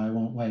no-no, I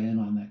won't weigh in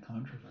on that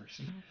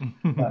controversy.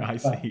 I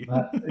see.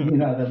 But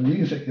the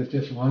music is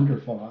just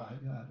wonderful.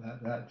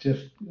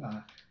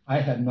 I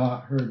had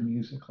not heard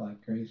music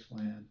like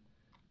Graceland,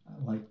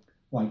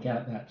 like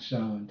at that show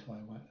until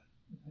I went.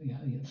 Yeah,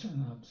 yes,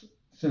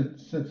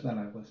 since then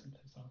I've listened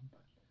to some.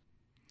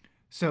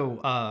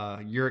 So,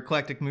 your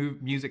eclectic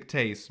music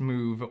tastes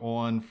move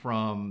on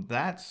from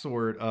that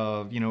sort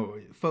of,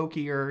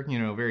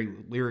 folkier, very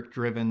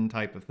lyric-driven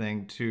type of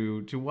thing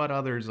to what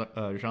other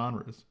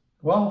genres?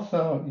 Well,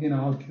 so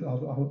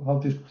I'll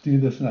just do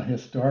this in a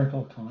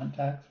historical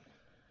context.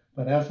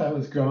 But as I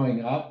was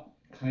growing up,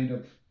 kind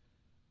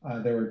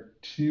of there were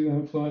two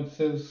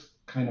influences,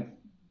 kind of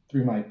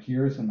through my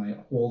peers and my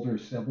older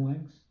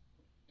siblings.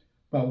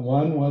 But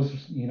one was,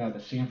 the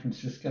San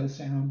Francisco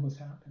sound was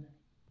happening.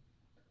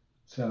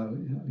 So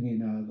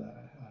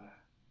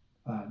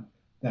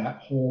that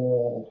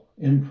whole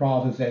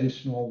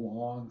improvisational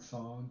long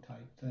song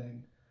type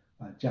thing,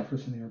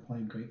 Jefferson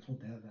Airplane, Grateful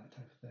Dead, that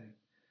type of thing.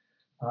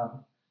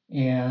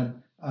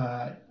 And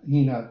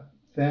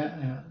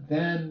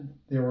then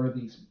there were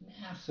these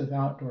massive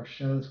outdoor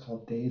shows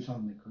called Days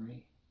on the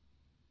Green.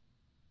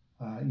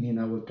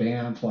 With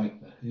bands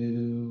like The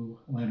Who,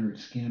 Leonard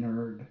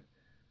Skinner.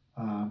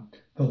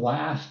 The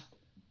last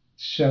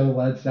show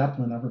Led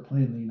Zeppelin ever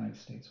played in the United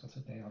States was A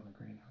Day on the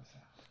Green I was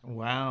at.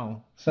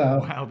 Wow. So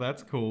Wow,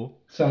 that's cool.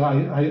 so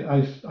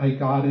I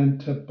got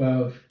into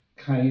both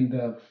kind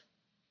of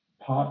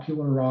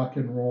popular rock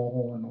and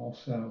roll and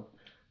also,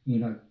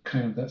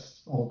 kind of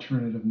this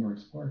alternative, more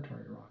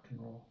exploratory rock and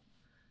roll.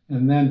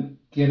 And then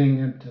getting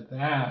into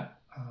that,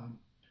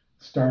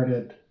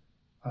 started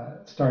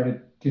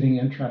started getting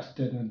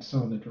interested in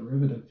some of the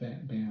derivative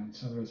bands.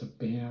 So there was a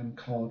band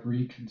called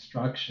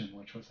Reconstruction,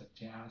 which was a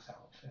jazz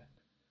outfit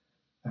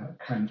that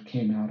kind of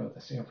came out of the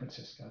San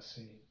Francisco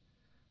scene.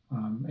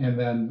 And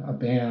then a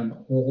band,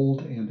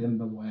 Old and in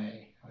the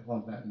Way. I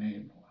love that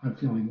name. I'm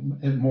feeling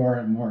it more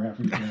and more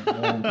every day.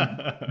 Old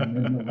and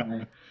in the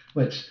Way,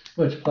 which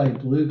played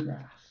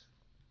bluegrass.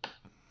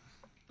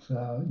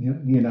 So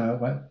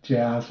what,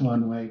 jazz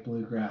one way,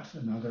 bluegrass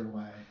another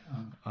way.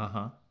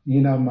 Uh-huh.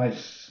 My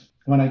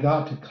when I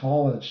got to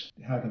college,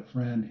 I had a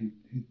friend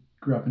who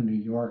grew up in New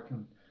York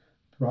and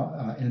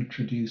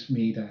introduced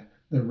me to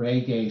the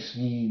reggae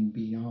scene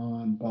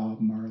beyond Bob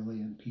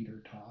Marley and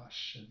Peter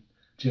Tosh and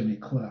Jimmy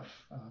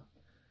Cliff,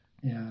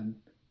 and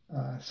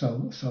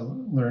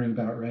so learning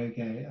about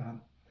reggae.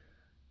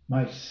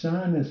 My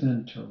son is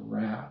into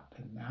rap,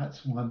 and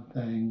that's one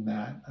thing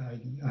that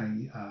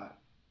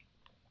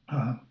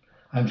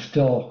I'm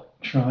still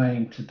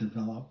trying to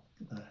develop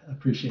the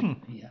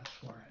appreciation he has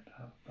for it.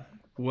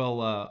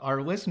 Well,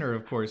 our listener,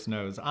 of course,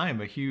 knows I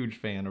am a huge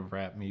fan of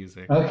rap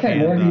music. Okay,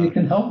 And maybe you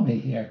can help me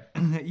here.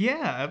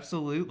 yeah,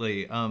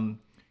 absolutely.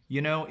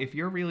 If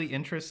you're really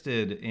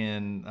interested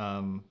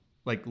in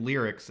like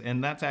lyrics,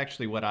 and that's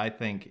actually what I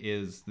think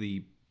is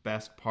the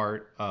best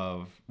part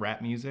of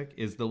rap music,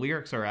 is the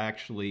lyrics are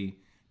actually,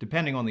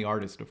 depending on the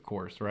artist, of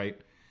course, right?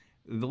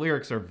 The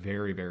lyrics are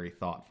very, very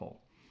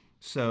thoughtful.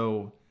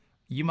 So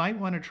you might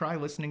want to try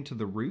listening to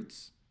The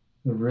Roots.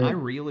 The I root.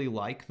 really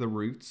like The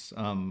Roots.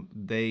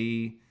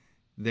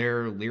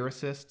 Their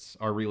lyricists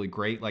are really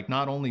great. Like,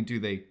 not only do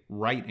they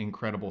write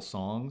incredible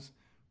songs,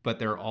 but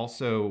they're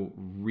also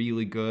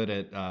really good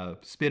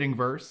at spitting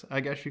verse, I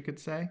guess you could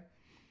say.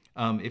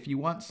 If you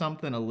want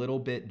something a little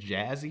bit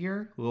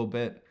jazzier, a little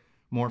bit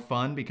more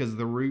fun, because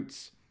The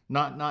Roots,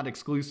 not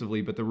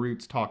exclusively, but The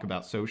Roots talk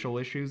about social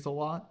issues a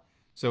lot.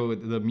 So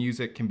the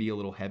music can be a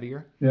little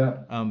heavier. Yeah.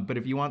 But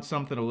if you want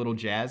something a little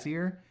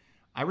jazzier,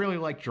 I really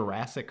like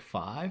Jurassic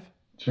 5.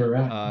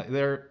 Giraffe.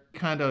 They're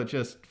kind of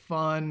just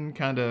fun,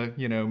 kind of,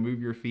 move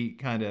your feet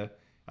kind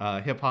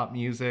of hip hop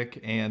music.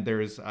 And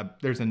there's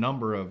a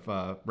number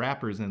of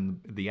rappers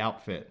in the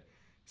outfit.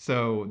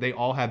 So they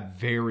all have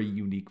very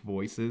unique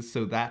voices.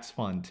 So that's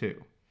fun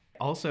too.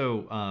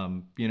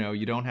 Also,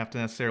 you don't have to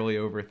necessarily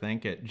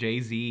overthink it.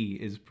 Jay-Z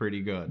is pretty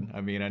good.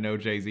 I mean, I know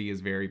Jay-Z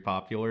is very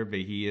popular, but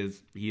he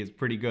is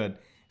pretty good,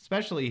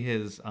 especially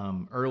his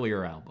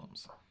earlier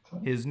albums.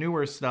 His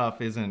newer stuff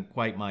isn't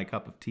quite my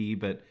cup of tea,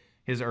 but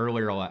his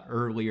earlier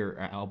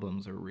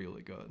albums are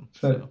really good.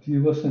 So do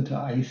you listen to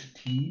ICE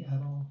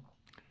at all?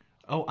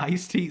 Oh,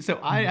 Ice-T. So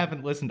I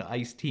haven't listened to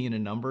Ice-T in a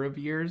number of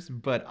years,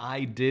 but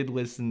I did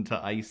listen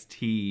to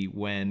Ice-T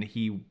when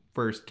he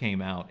first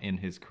came out in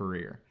his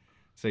career.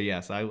 So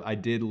yes, I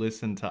did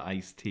listen to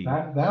Ice-T.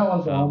 That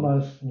was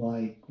almost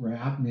like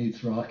rap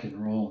meets rock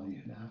and roll,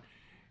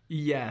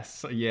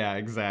 Yes, yeah,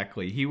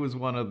 exactly. He was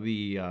one of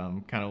the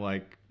kind of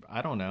like,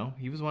 I don't know,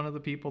 he was one of the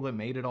people that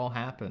made it all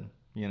happen.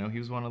 He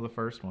was one of the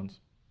first ones.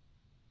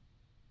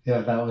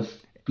 Yeah, that was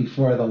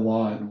before the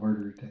Law and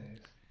Order days.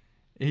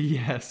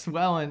 Yes,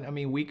 well, and I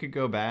mean, we could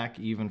go back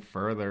even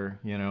further,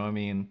 I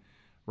mean,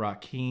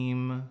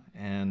 Rakim,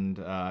 and,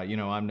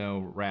 I'm no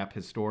rap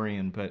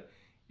historian, but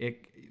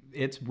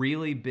it's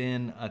really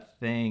been a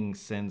thing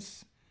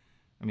since,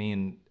 I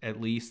mean, at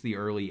least the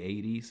early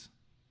 80s.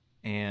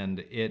 And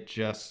it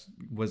just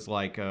was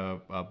like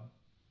a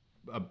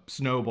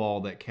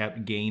snowball that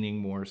kept gaining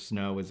more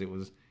snow as it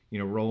was,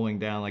 rolling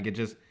down. Like it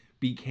just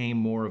became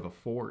more of a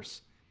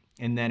force.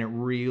 And then it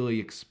really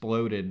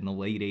exploded in the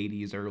late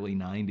 80s, early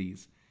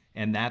 90s.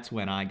 And that's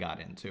when I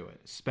got into it,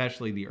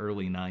 especially the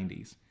early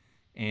 90s.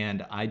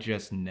 And I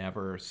just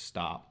never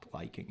stopped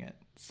liking it.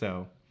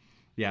 So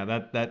yeah,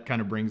 that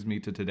kind of brings me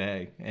to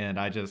today. And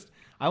I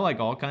like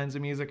all kinds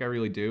of music. I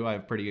really do. I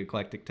have pretty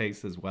eclectic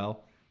taste as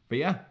well. But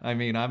yeah, I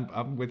mean,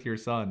 I'm with your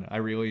son. I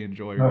really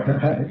enjoy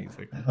reading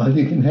music. Well,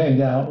 you can hang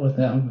out with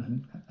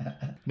him.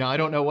 Now, I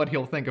don't know what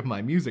he'll think of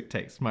my music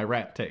taste, my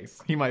rap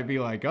taste. He might be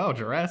like, "Oh,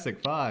 Jurassic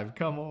 5,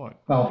 come on."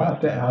 I'll have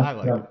to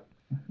ask him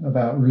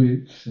about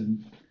Roots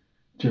and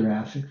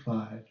Jurassic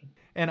 5.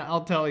 And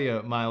I'll tell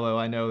you, Milo,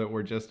 I know that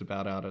we're just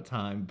about out of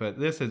time, but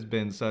this has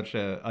been such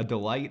a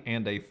delight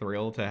and a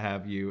thrill to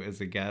have you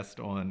as a guest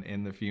on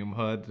In the Fume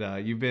Hood.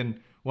 You've been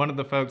one of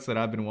the folks that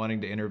I've been wanting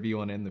to interview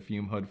on In the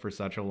Fume Hood for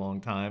such a long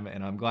time,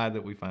 and I'm glad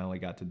that we finally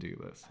got to do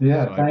this.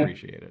 Yeah, so I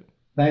appreciate it.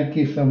 Thank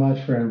you so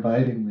much for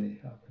inviting me.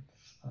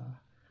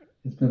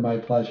 It's been my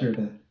pleasure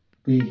to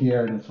be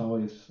here, and it's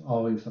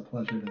always a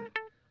pleasure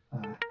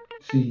to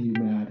see you,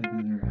 Matt, and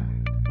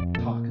interact,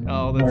 talk.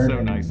 Oh, that's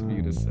so nice of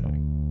you to say.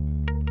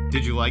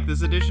 Did you like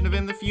this edition of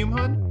In the Fume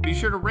Hood? Be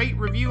sure to rate,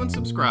 review, and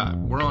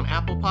subscribe. We're on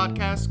Apple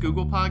Podcasts,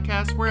 Google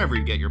Podcasts, wherever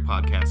you get your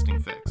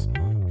podcasting fix.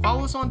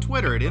 Follow us on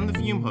Twitter at In the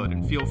Fume Hood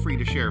and feel free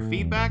to share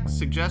feedback,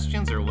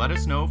 suggestions, or let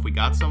us know if we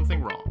got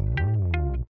something wrong.